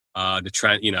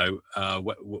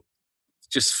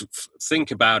 just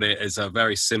think about it as a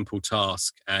very simple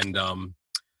task, and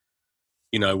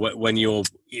when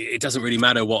it doesn't really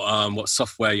matter what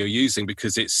software you're using,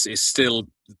 because it's still,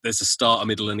 there's a start, a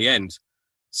middle, and the end.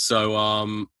 So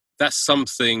that's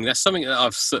something that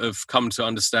I've sort of come to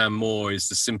understand more, is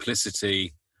the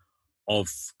simplicity of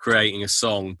creating a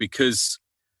song. Because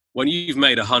when you've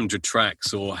made 100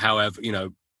 tracks, or however,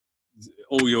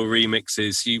 all your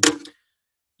remixes,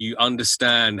 you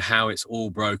understand how it's all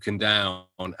broken down.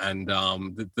 And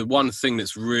the one thing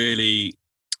that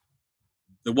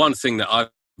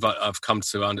I've come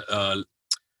to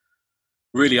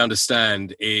really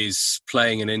understand is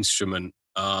playing an instrument.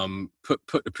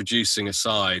 Put the producing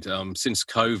aside. Since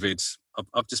COVID,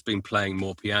 I've just been playing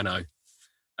more piano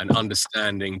and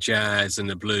understanding jazz and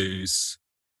the blues.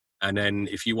 And then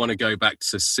if you want to go back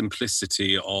to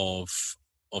simplicity of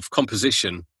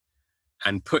composition,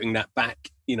 and putting that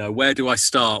back, where do I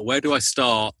start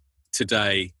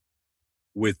today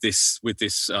with this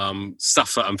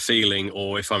stuff that I'm feeling,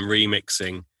 or if I'm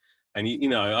remixing, and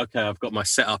okay, I've got my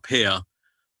setup here,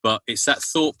 but it's that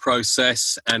thought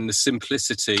process and the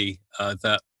simplicity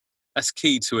that's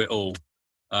key to it all.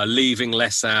 Leaving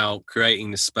less out, creating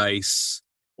the space,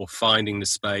 or finding the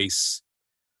space.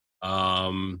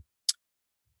 And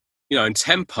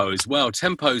tempo as well.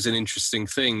 Tempo is an interesting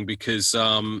thing, because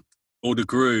or the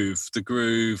groove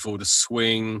or the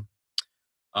swing.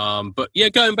 But yeah,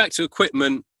 going back to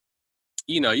equipment,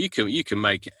 you can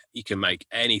make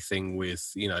anything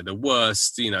with the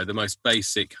worst, the most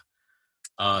basic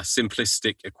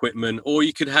simplistic equipment, or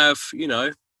you could have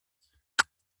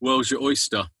world's your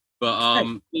oyster. But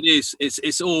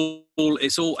it's all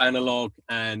analog,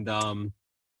 and I'm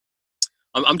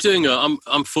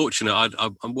fortunate. I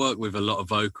work with a lot of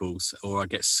vocals, or I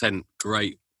get sent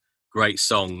great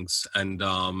songs, and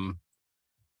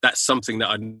that's something that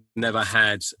I never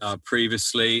had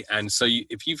previously. And so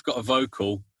if you've got a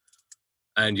vocal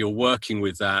and you're working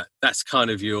with that, that's kind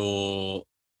of your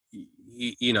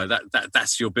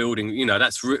that's your building,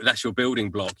 that's your building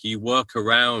block. You work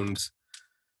around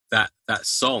that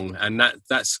song, and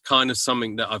that's kind of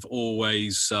something that I've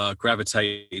always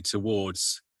gravitated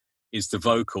towards, is the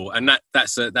vocal. And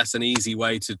that's an easy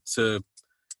way to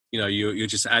you're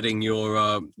just adding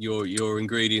your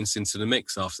ingredients into the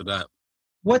mix after that.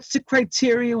 What's the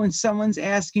criteria when someone's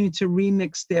asking you to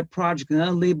remix their project?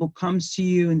 Another label comes to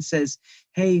you and says,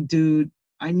 "Hey, dude,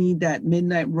 I need that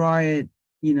Midnight Riot.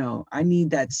 I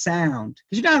need that sound."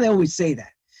 Because how they always say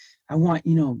that. I want,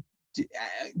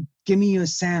 give me your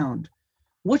sound.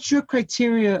 What's your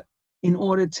criteria in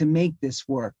order to make this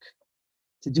work,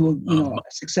 to do a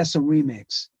successful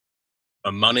remix?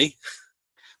 Money.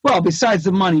 Well, besides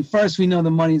the money, first we know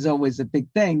the money is always a big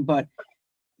thing, but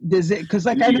does it? Because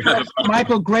I know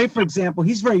Michael Gray, for example,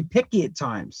 he's very picky at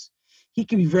times. He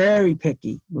can be very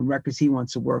picky with records he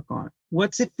wants to work on.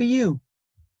 What's it for you?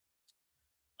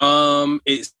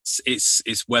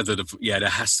 It's whether there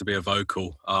has to be a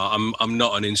vocal. I'm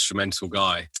not an instrumental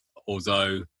guy,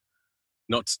 although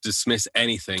not to dismiss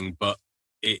anything, but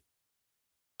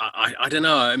I don't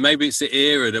know. Maybe it's the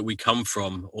era that we come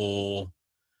from, or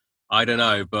I don't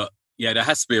know. But yeah, there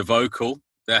has to be a vocal.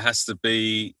 There has to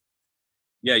be,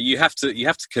 yeah, you have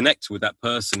to connect with that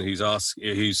person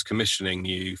who's commissioning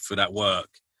you for that work.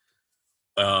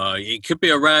 It could be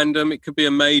a random, it could be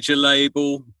a major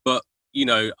label, but you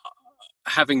know,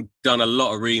 having done a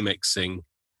lot of remixing,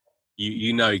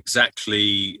 you know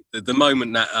exactly the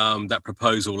moment that that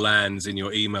proposal lands in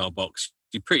your email box,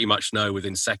 you pretty much know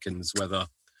within seconds whether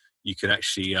you can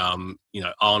actually you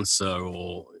know, answer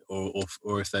or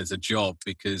if there's a job,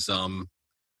 because I'm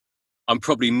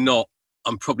probably not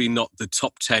the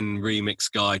top 10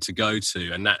 remix guy to go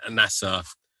to, and that's a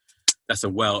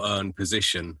well earned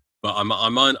position. But I'm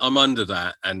under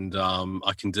that, and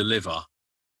I can deliver.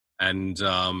 And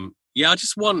yeah,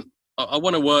 I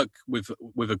want to work with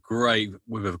a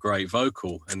great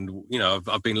vocal, and you know,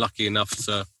 I've been lucky enough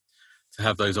to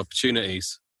have those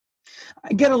opportunities.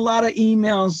 I get a lot of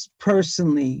emails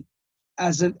personally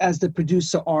as the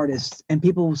producer artist, and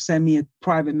people will send me a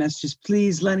private messages.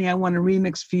 Please, Lenny, I want a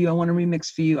remix for you. I want a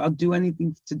remix for you. I'll do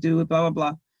anything to do it, blah,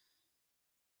 blah, blah.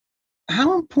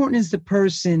 How important is the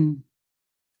person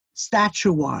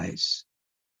stature-wise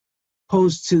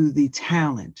opposed to the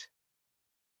talent?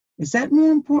 Is that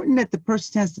more important that the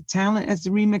person has the talent as the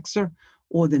remixer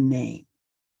or the name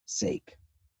sake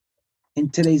in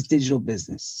today's digital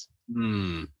business?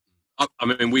 I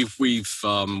mean, we've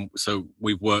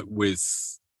worked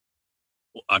with,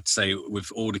 I'd say,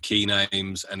 with all the key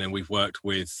names, and then we've worked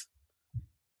with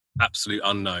absolute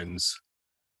unknowns.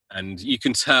 And you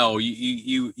can tell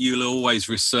you'll always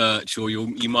research, or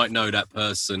you might know that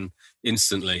person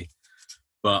instantly,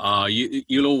 but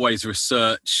you'll always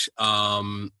research.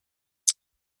 What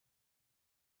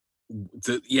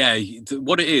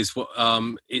it is,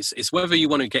 it's whether you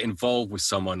want to get involved with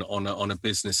someone on a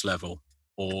business level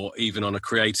or even on a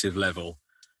creative level,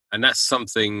 and that's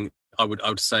something I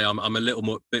would say I'm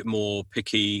a bit more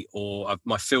picky, or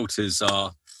my filters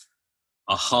are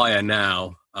higher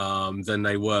now than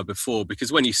they were before,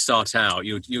 because when you start out,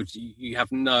 you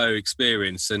have no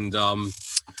experience, and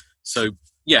so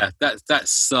yeah,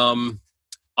 that's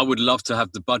I would love to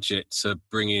have the budget to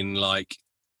bring in like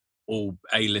all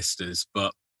A-listers,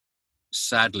 but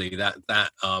sadly that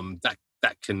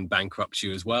can bankrupt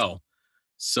you as well.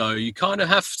 So you kind of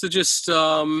have to just you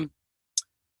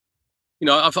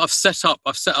know, I've set up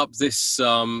this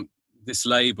this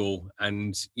label,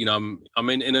 and you know, I'm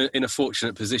in a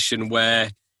fortunate position where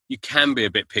you can be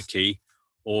a bit picky,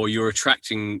 or you're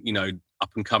attracting, you know, up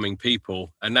and coming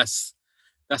people, and that's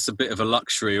a bit of a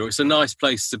luxury, or it's a nice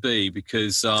place to be,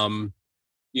 because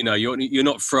you know, you're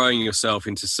not throwing yourself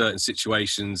into certain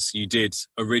situations you did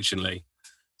originally.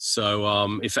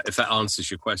 So if that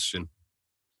answers your question.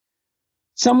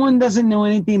 Someone doesn't know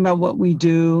anything about what we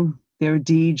do. They're a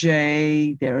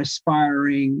DJ, they're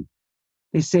aspiring.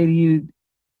 They say to you,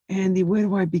 Andy, where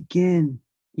do I begin?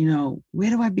 You know, where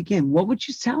do I begin? What would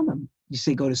you tell them? You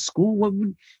say, go to school? What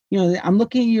would, you know, I'm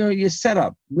looking at your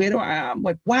setup. I'm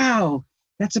like, wow,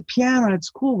 that's a piano. That's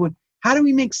cool. How do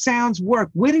we make sounds work?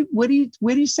 Where do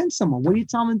you send someone? What do you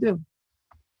tell them to do?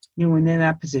 You know, when they're in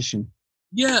that position.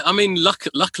 Yeah, I mean,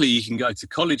 luckily you can go to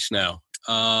college now.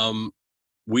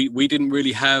 We didn't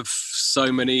really have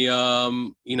so many.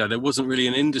 You know, there wasn't really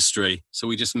an industry, so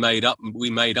we made up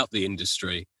the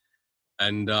industry.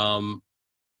 And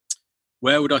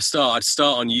where would I start? I'd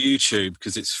start on YouTube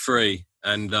because it's free,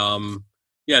 and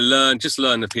yeah, learn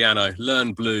the piano,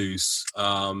 learn blues.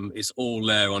 It's all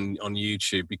there on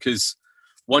YouTube, because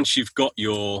once you've got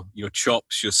your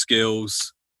chops, your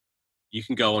skills, you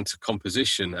can go on to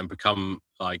composition and become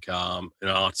like an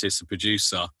artist, a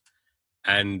producer.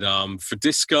 And for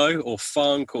disco or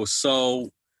funk or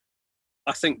soul,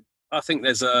 I think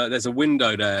there's a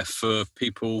window there for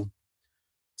people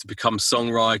to become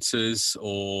songwriters,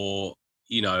 or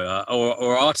you know,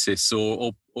 or artists,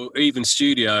 or even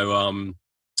studio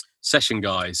session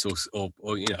guys, or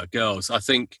you know, girls. I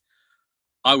think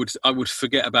I would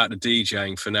forget about the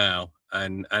DJing for now,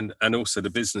 and also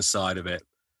the business side of it.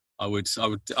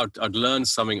 I'd learn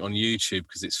something on YouTube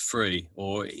because it's free,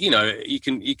 or you know, you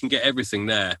can get everything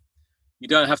there. You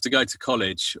don't have to go to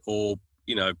college, or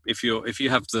you know, if you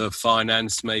have the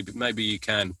finance, maybe you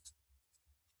can.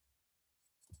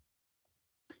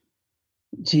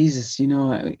 Jesus, you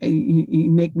know,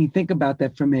 you make me think about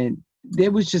that for a minute.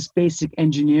 There was just basic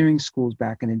engineering schools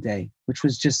back in the day, which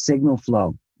was just signal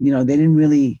flow. You know, they didn't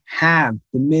really have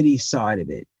the MIDI side of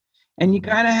it. And you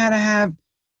kind of had to have,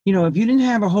 you know, if you didn't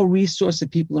have a whole resource of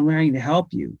people around you to help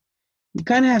you, you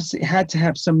kind of had to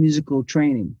have some musical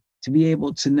training to be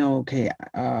able to know, okay,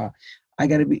 I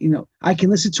got to be, you know, I can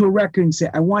listen to a record and say,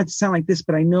 I want it to sound like this,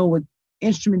 but I know what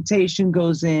instrumentation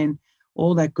goes in,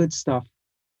 all that good stuff.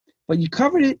 But you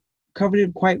covered it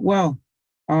quite well.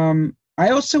 I I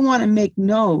also want to make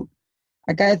note,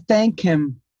 I got to thank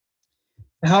him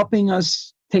for helping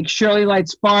us take Shirley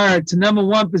Light's Fire to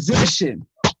 #1 position.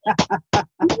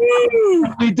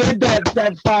 We did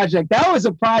that project. That was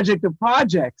a project of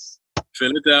projects.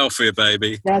 Philadelphia,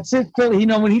 baby. That's it, Philly. You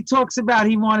know, when he talks about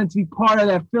he wanted to be part of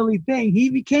that Philly thing,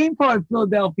 he became part of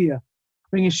Philadelphia,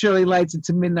 bringing Shirley Lights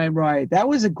into Midnight Riot. That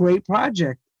was a great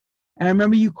project. And I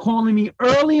remember you calling me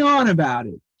early on about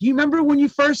it. Do you remember when you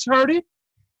first heard it?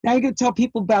 Now you got to tell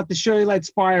people about the Shirley Lights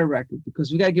Fire record,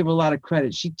 because we got to give her a lot of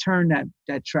credit. She turned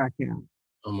that track out.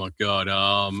 Oh my God.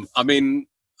 I mean,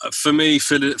 for me,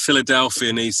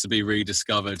 Philadelphia needs to be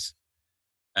rediscovered,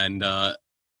 and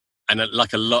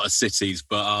like a lot of cities,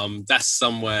 but that's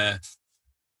somewhere,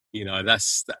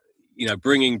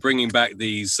 bringing back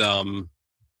these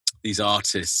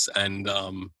artists, and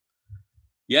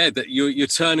that you're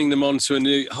turning them on to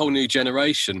a whole new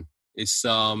generation. It's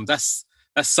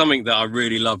that's something that I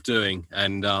really love doing,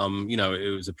 and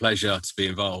it was a pleasure to be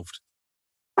involved.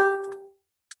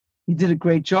 You did a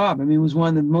great job. I mean, it was one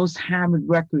of the most hammered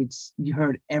records you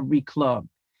heard every club.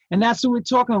 And that's what we're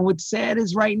talking about. What's sad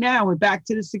is right now, we're back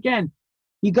to this again.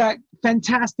 You got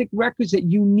fantastic records that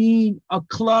you need a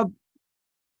club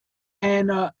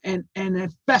and a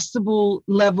festival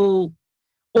level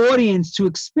audience to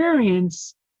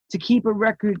experience to keep a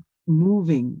record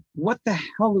moving. What the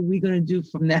hell are we going to do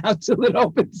from now till it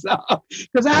opens up?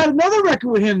 Because I had another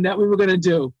record with him that we were going to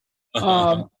do.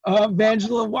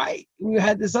 Angela White. We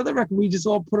had this other record. We just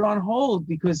all put it on hold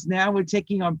because now we're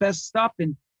taking our best stuff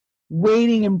and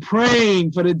waiting and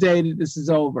praying for the day that this is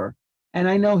over. And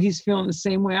I know he's feeling the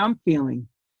same way I'm feeling,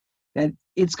 that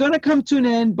it's going to come to an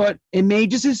end, but it may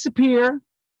just disappear,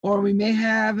 or we may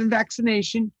have a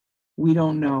vaccination. We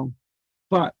don't know.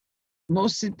 But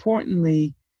most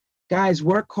importantly, guys,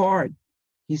 work hard.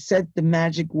 He said the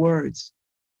magic words,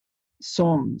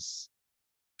 songs.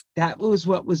 That was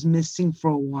what was missing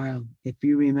for a while, if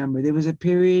you remember. There was a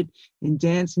period in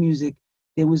dance music,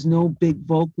 there was no big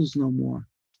vocals no more.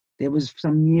 There was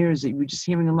some years that you were just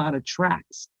hearing a lot of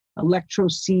tracks. Electro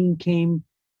scene came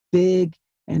big,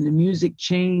 and the music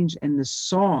changed, and the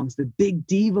songs, the big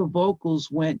diva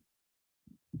vocals went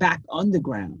back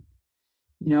underground.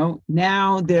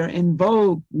 Now they're in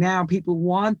vogue. Now people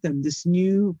want them. This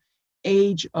new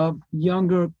age of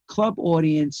younger club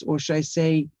audience, or should I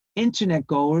say internet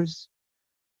goers,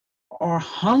 are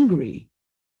hungry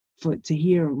to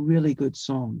hear really good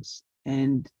songs.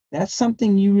 And that's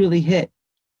something you really hit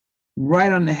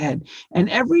right on the head. And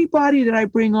everybody that I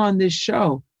bring on this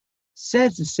show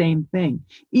says the same thing.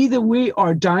 Either we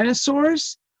are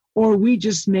dinosaurs or we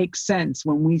just make sense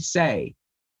when we say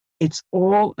it's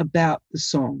all about the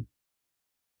song.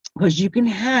 Because you can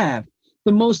have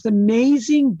the most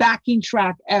amazing backing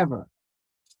track ever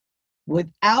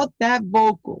without that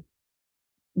vocal,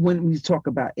 when we talk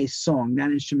about a song,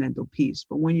 not instrumental piece,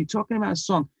 but when you're talking about a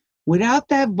song, without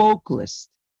that vocalist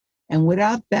and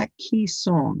without that key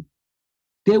song,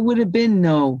 there would have been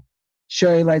no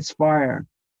Shirley Lights Fire,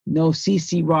 no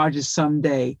CC Rogers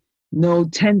Someday, no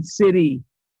Tent City,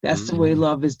 That's the Way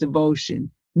Love Is Devotion,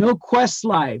 no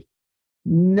Questlife,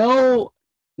 none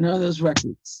of those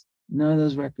records. None of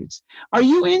those records. Are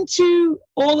you into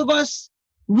all of us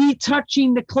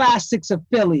retouching the classics of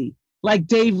Philly, like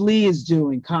Dave Lee is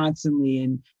doing constantly,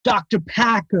 and Dr.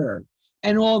 Packer,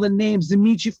 and all the names,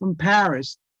 Dimitri from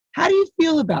Paris? How do you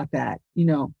feel about that?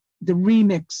 The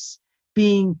remix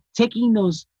taking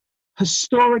those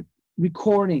historic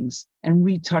recordings and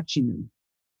retouching them.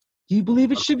 Do you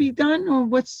believe it should be done, or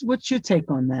what's your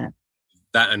take on that?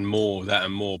 That and more,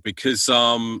 because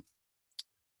I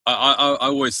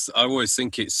always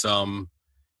think it's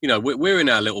we're in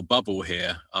our little bubble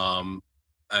here,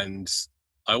 and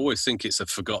I always think it's a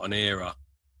forgotten era.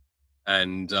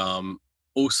 And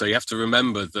also you have to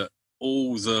remember that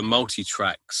all the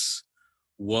multi-tracks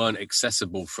weren't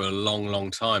accessible for a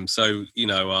long time. So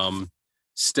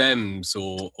stems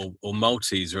or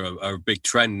multis are a big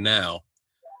trend now,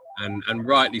 and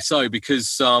rightly so,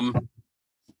 because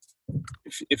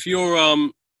if you're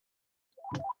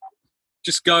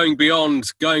just going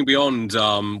beyond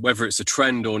whether it's a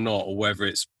trend or not, or whether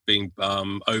it's being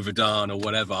overdone or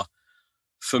whatever,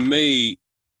 for me,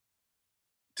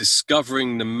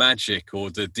 discovering the magic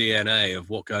or the DNA of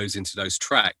what goes into those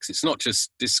tracks, it's not just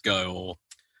disco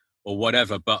or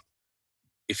whatever, but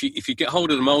if you get hold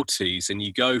of the multis and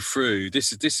you go through,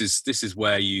 this is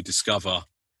where you discover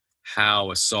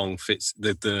how a song fits,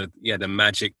 the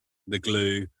magic, the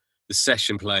glue, the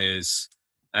session players.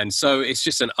 And so it's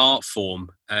just an art form.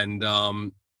 And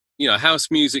house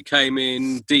music came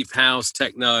in, deep house,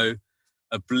 techno,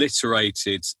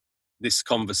 obliterated this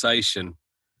conversation.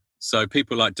 So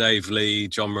people like Dave Lee,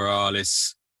 John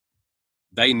Morales,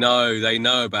 they know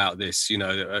about this.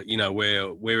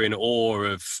 We're in awe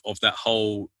of that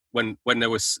whole when there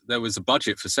was a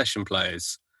budget for session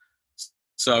players.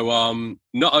 So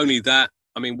not only that,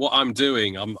 I mean, what I'm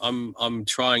doing, I'm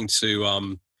trying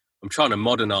to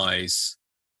modernize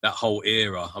that whole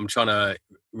era. I'm trying to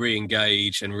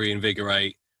re-engage and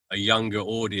reinvigorate a younger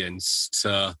audience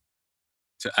to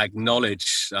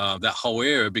acknowledge that whole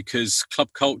era, because club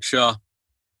culture,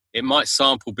 it might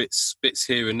sample bits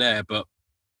here and there, but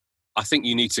I think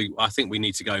we need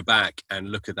to go back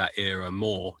and look at that era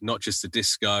more, not just the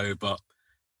disco, but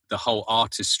the whole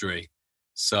artistry.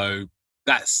 So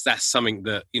that's something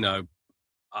that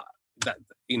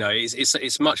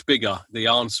it's much bigger. The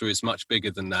answer is much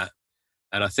bigger than that,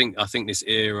 and I think this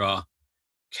era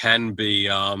can be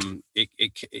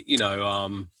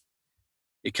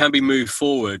it can be moved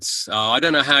forwards. I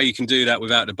don't know how you can do that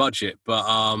without the budget, but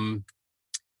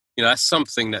that's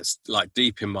something that's like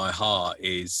deep in my heart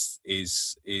is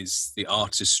the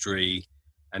artistry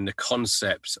and the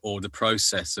concept or the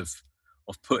process of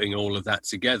putting all of that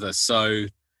together. So,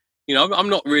 I'm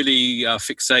not really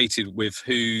fixated with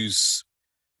who's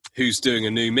doing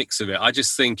a new mix of it. I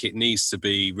just think it needs to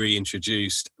be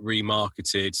reintroduced,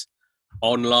 remarketed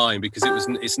online, because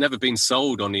it's never been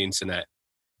sold on the internet.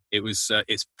 It was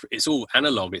it's all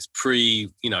analog. It's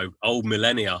old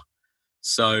millennia.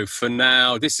 So for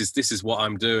now, this is what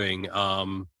I'm doing.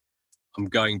 I'm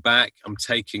going back. I'm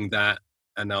taking that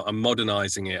and I'm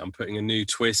modernizing it. I'm putting a new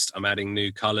twist. I'm adding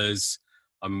new colors.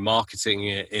 I'm marketing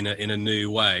it in a new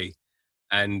way,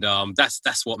 and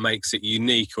that's what makes it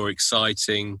unique or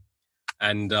exciting.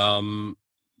 And who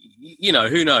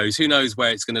knows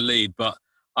where it's going to lead, but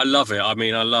I love it. I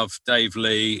mean, I love Dave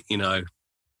Lee.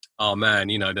 Oh man,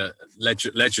 the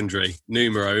legendary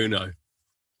numero uno.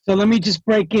 So let me just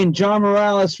break in. John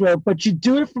Morales wrote, but you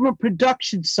do it from a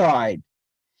production side,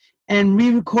 and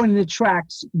re-recording the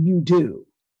tracks you do.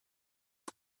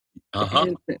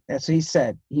 Uh-huh. That's what he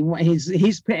said.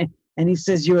 He's paying, and he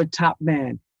says you're a top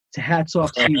man. So hats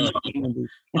off to you, Andy.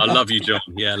 I love you, John.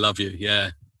 Yeah, I love you.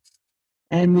 Yeah.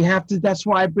 And we have to. That's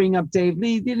why I bring up Dave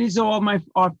Lee. These are all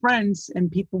our friends and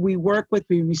people we work with,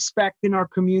 we respect in our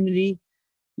community.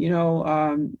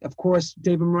 Of course,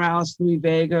 David Morales, Louis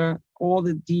Vega, all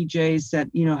the DJs that,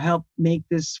 help make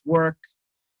this work.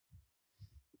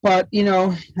 But,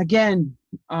 again,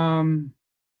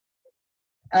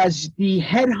 as the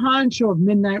head honcho of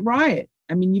Midnight Riot,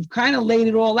 I mean, you've kind of laid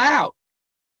it all out.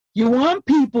 You want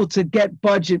people to get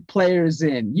budget players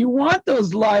in. You want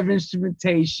those live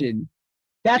instrumentation.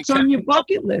 That's on your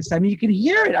bucket list. I mean, you can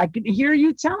hear it. I can hear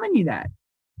you telling me that.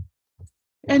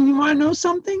 And you want to know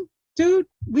something? Dude,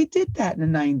 we did that in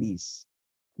the 90s.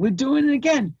 We're doing it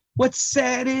again. What's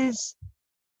sad is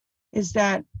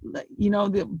that,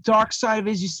 the dark side of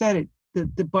it, as you said it,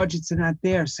 the budgets are not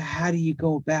there. So how do you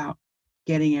go about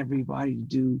getting everybody to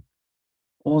do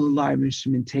all the live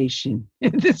instrumentation?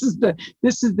 This is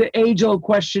the age-old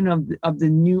question of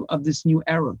this new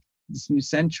era, this new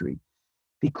century.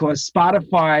 Because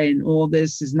Spotify and all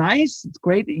this is nice. It's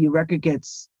great that your record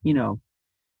gets,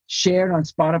 shared on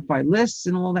Spotify lists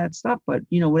and all that stuff. But,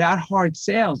 without hard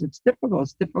sales, it's difficult.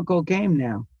 It's a difficult game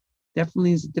now.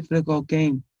 Definitely is a difficult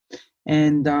game.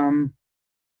 And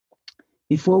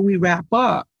before we wrap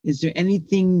up, is there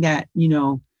anything that,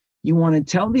 you want to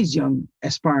tell these young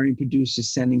aspiring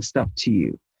producers sending stuff to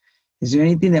you? Is there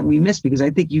anything that we missed? Because I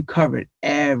think you covered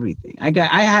everything. I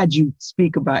had you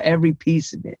speak about every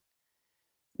piece of it.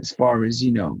 As far as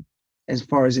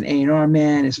an A&R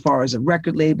man, as far as a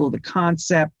record label, the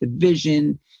concept, the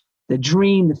vision, the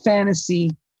dream, the fantasy,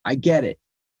 I get it.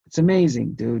 It's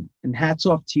amazing, dude. And hats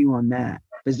off to you on that.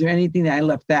 Is there anything that I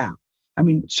left out? I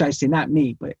mean, should I say not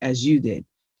me, but as you did?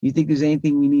 Do you think there's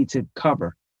anything we need to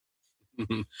cover?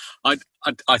 I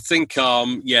think,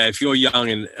 if you're young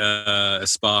and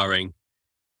aspiring,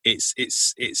 it's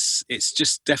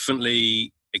just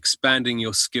definitely expanding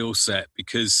your skill set,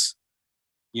 because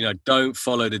don't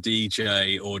follow the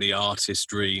DJ or the artist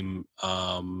dream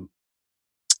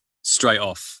straight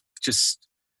off. Just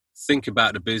think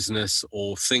about the business,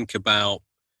 or think about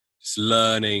just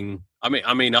learning. I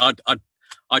mean, I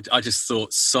just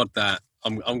thought, sod that.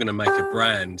 I'm going to make a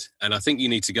brand, and I think you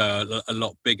need to go a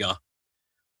lot bigger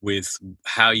with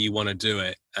how you want to do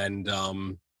it. And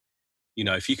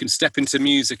if you can step into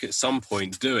music at some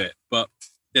point, do it. But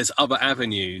there's other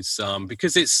avenues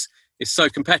because it's so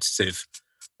competitive.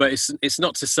 But it's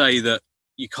not to say that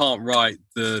you can't write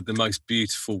the most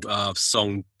beautiful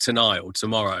song tonight or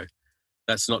tomorrow.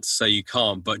 That's not to say you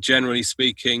can't. But generally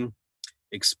speaking,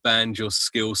 expand your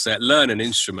skill set, learn an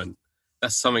instrument.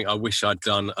 that's something I wish I'd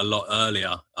done a lot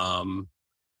earlier. And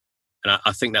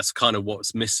I think that's kind of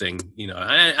what's missing, you know.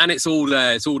 And it's all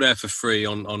there. It's all there for free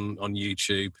on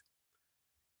YouTube.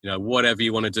 You know, whatever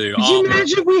you want to do. Could you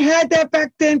imagine if we had that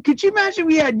back then? Could you imagine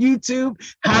we had YouTube?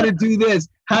 How to do this?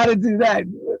 How to do that?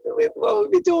 What would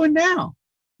we be doing now?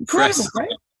 Incredible, right?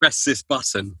 Press this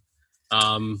button.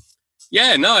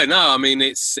 Yeah, no. I mean,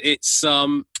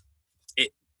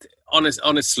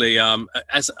 honestly,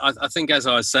 as I think, as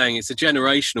I was saying, it's a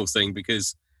generational thing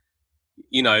because,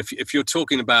 you know, if you're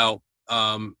talking about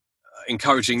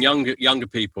encouraging younger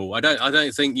people, I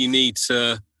don't think you need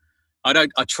to.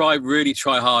 I really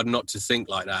try hard not to think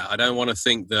like that. I don't want to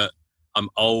think that I'm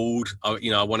old.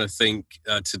 I want to think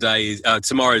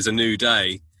tomorrow is a new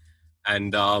day,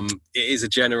 and it is a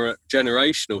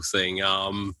generational thing.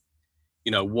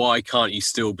 You know, why can't you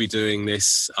still be doing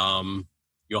this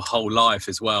your whole life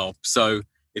as well? So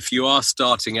if you are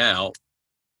starting out,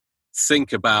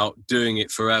 think about doing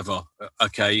it forever.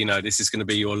 Okay, you know, this is going to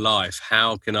be your life.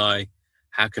 How can I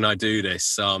do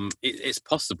this? It's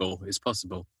possible. It's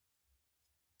possible.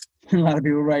 A lot of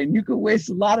people writing, you could waste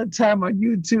a lot of time on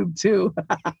YouTube too.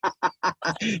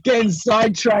 Getting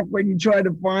sidetracked when you try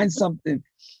to find something.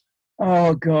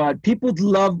 Oh God, people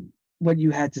love what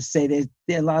you had to say.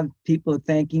 There a lot of people are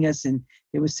thanking us, and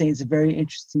they were saying it's a very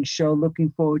interesting show.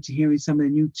 Looking forward to hearing some of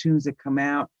the new tunes that come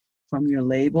out from your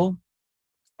label.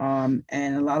 And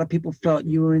a lot of people felt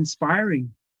you were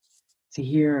inspiring to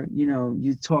hear, you know,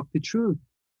 you talk the truth.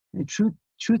 And truth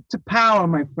to power,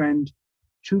 my friend.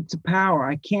 Truth to power.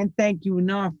 I can't thank you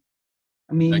enough.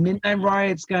 I mean, Midnight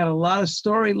Riot's got a lot of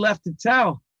story left to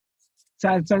tell.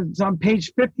 It's on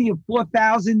page 50 of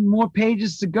 4,000 more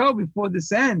pages to go before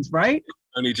this ends, right?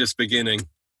 Only just beginning.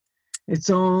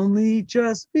 It's only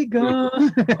just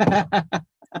begun.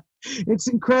 It's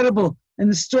incredible. And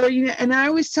the story, and I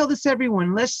always tell this to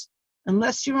everyone,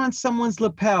 unless you're on someone's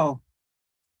lapel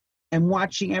and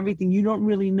watching everything, you don't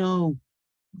really know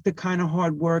the kind of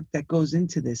hard work that goes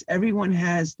into this. Everyone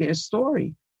has their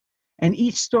story, and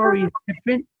each story is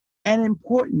different and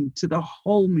important to the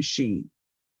whole machine.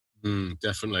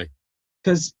 Definitely.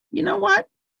 Because you know what?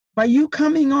 By you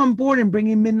coming on board and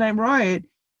bringing Midnight Riot,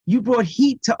 you brought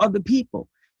heat to other people.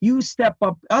 You step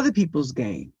up other people's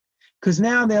game. Because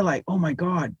now they're like, oh my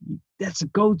God, that's a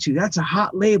go-to. That's a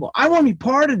hot label. I want to be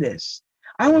part of this.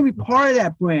 I want to be part of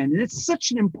that brand. And it's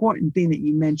such an important thing that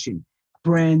you mentioned,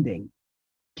 branding.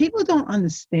 People don't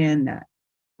understand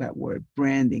that word,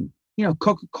 branding. You know,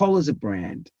 Coca-Cola is a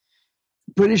brand.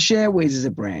 British Airways is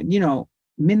a brand. You know,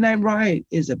 Midnight Riot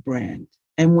is a brand.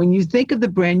 And when you think of the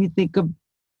brand, you think of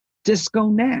disco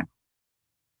now.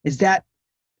 Is that,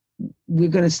 we're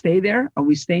going to stay there? Are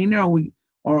we staying there?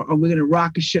 Or are we going to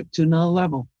rock a ship to another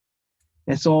level?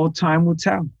 That's all time will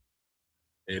tell.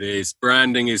 It is.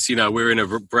 Branding is, you know, we're in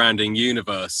a branding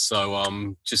universe.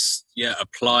 So just, yeah,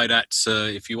 apply that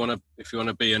to, if you want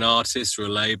to be an artist or a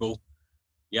label,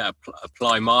 yeah,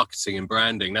 apply marketing and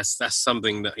branding. That's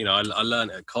something that, you know, I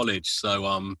learned at college.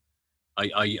 So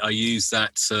I use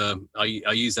that.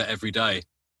 I use that every day.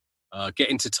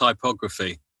 Get into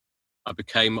typography. I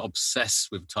became obsessed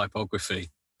with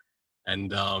typography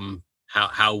and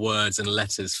how words and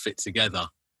letters fit together.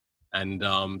 And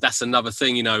that's another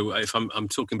thing, you know, if I'm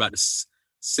talking about the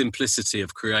simplicity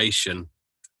of creation,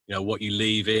 you know, what you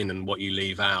leave in and what you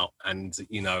leave out. And,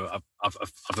 you know, I've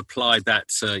applied that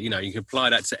to, you know, you can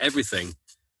apply that to everything.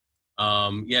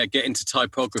 Yeah, get into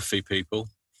typography, people.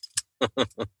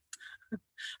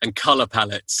 And color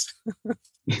palettes.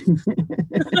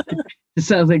 It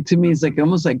sounds like, to me, it's like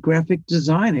almost like graphic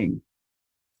designing.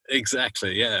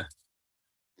 Exactly, yeah.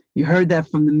 You heard that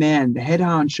from the man, the head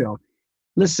honcho.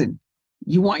 Listen,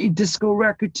 you want your disco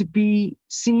record to be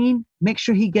seen? Make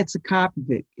sure he gets a copy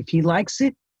of it. If he likes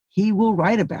it, he will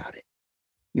write about it.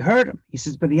 You heard him. He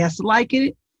says, but he has to like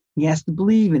it. He has to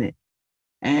believe in it.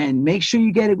 And make sure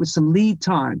you get it with some lead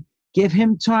time. Give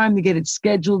him time to get it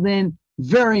scheduled in.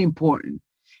 Very important.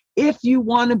 If you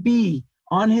want to be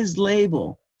on his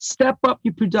label, step up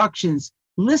your productions.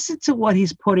 Listen to what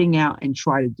he's putting out and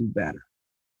try to do better.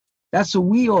 That's what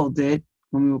we all did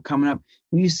when we were coming up.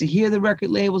 We used to hear the record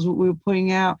labels, what we were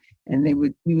putting out, and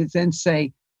we would then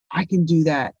say, I can do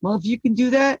that. Well, if you can do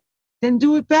that, then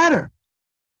do it better.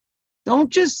 Don't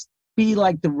just be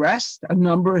like the rest, a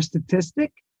number, a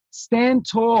statistic. Stand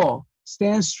tall,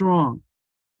 stand strong.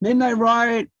 Midnight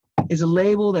Riot is a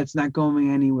label that's not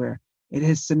going anywhere. It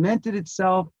has cemented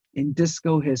itself in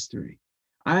disco history.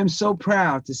 I'm so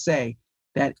proud to say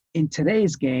that in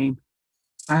today's game,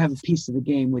 I have a piece of the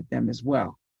game with them as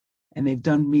well. And they've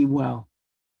done me well.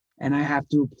 And I have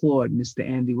to applaud Mr.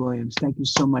 Andy Williams. Thank you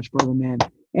so much, brother man.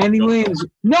 Andy Williams,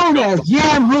 known as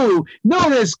Yam Who,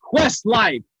 known as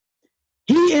Questlife.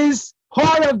 He is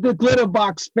part of the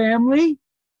Glitterbox family.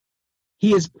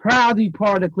 He is proud to be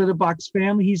part of the Glitterbox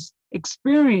family. He's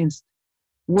experienced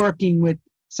working with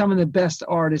some of the best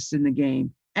artists in the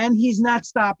game. And he's not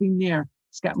stopping there.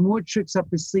 He's got more tricks up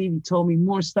his sleeve. He told me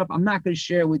more stuff I'm not going to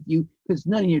share with you because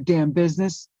none of your damn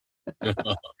business.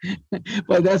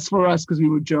 But that's for us because we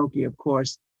were joking, of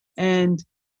course. And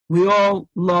we all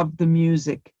love the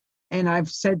music. And I've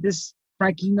said this,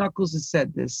 Frankie Knuckles has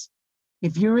said this.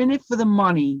 If you're in it for the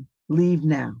money, leave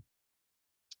now.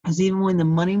 Because even when the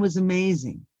money was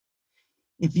amazing,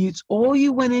 if it's all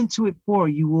you went into it for,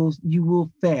 you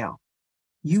will fail.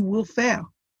 You will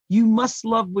fail. You must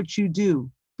love what you do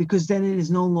because then it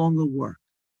is no longer work.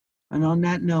 And on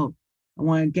that note, I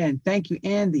want to again thank you,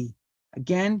 Andy,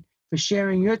 again for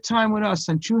sharing your time with us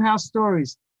on True House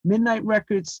Stories, Midnight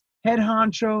Records, head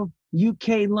honcho,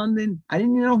 UK, London. I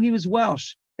didn't even know he was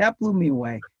Welsh. That blew me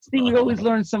away. See, we always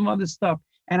learn some other stuff.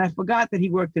 And I forgot that he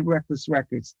worked at Reckless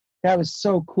Records. That was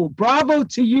so cool. Bravo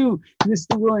to you,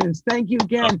 Mr. Williams. Thank you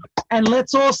again. And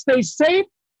let's all stay safe.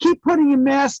 Keep putting your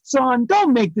masks on.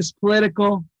 Don't make this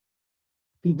political.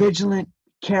 Be vigilant.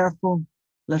 Be careful.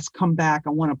 Let's come back. I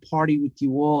want to party with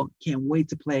you all. Can't wait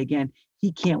to play again.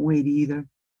 He can't wait either.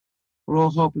 We're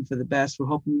all hoping for the best. We're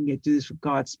hoping we can get through this with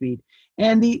Godspeed.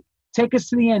 Andy, take us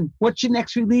to the end. What's your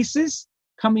next releases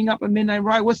coming up at Midnight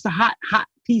Riot? What's the hot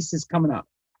pieces coming up?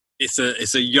 It's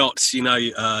a yacht,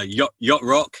 yacht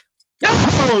rock.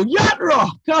 Oh, yacht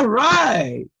rock! All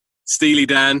right. Steely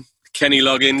Dan, Kenny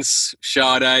Loggins,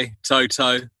 Sade,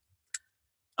 Toto,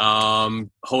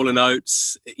 Hall &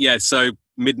 Oates. Yeah, so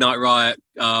Midnight Riot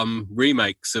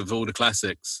remakes of all the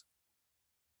classics.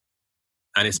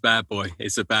 And it's Bad Boy.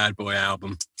 It's a Bad Boy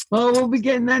album. Well, we'll be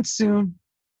getting that soon.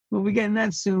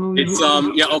 It's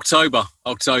October.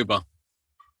 All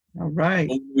right.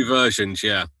 All new versions,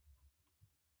 yeah.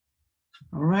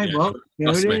 All right, yeah. Well,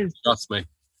 there it is. Trust me.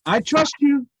 I trust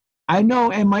you. I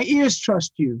know, and my ears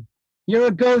trust you. You're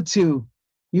a go-to.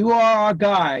 You are our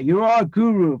guy. You're our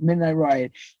guru of Midnight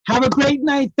Riot. Have a great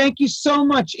night. Thank you so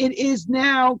much. It is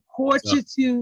now 1:45.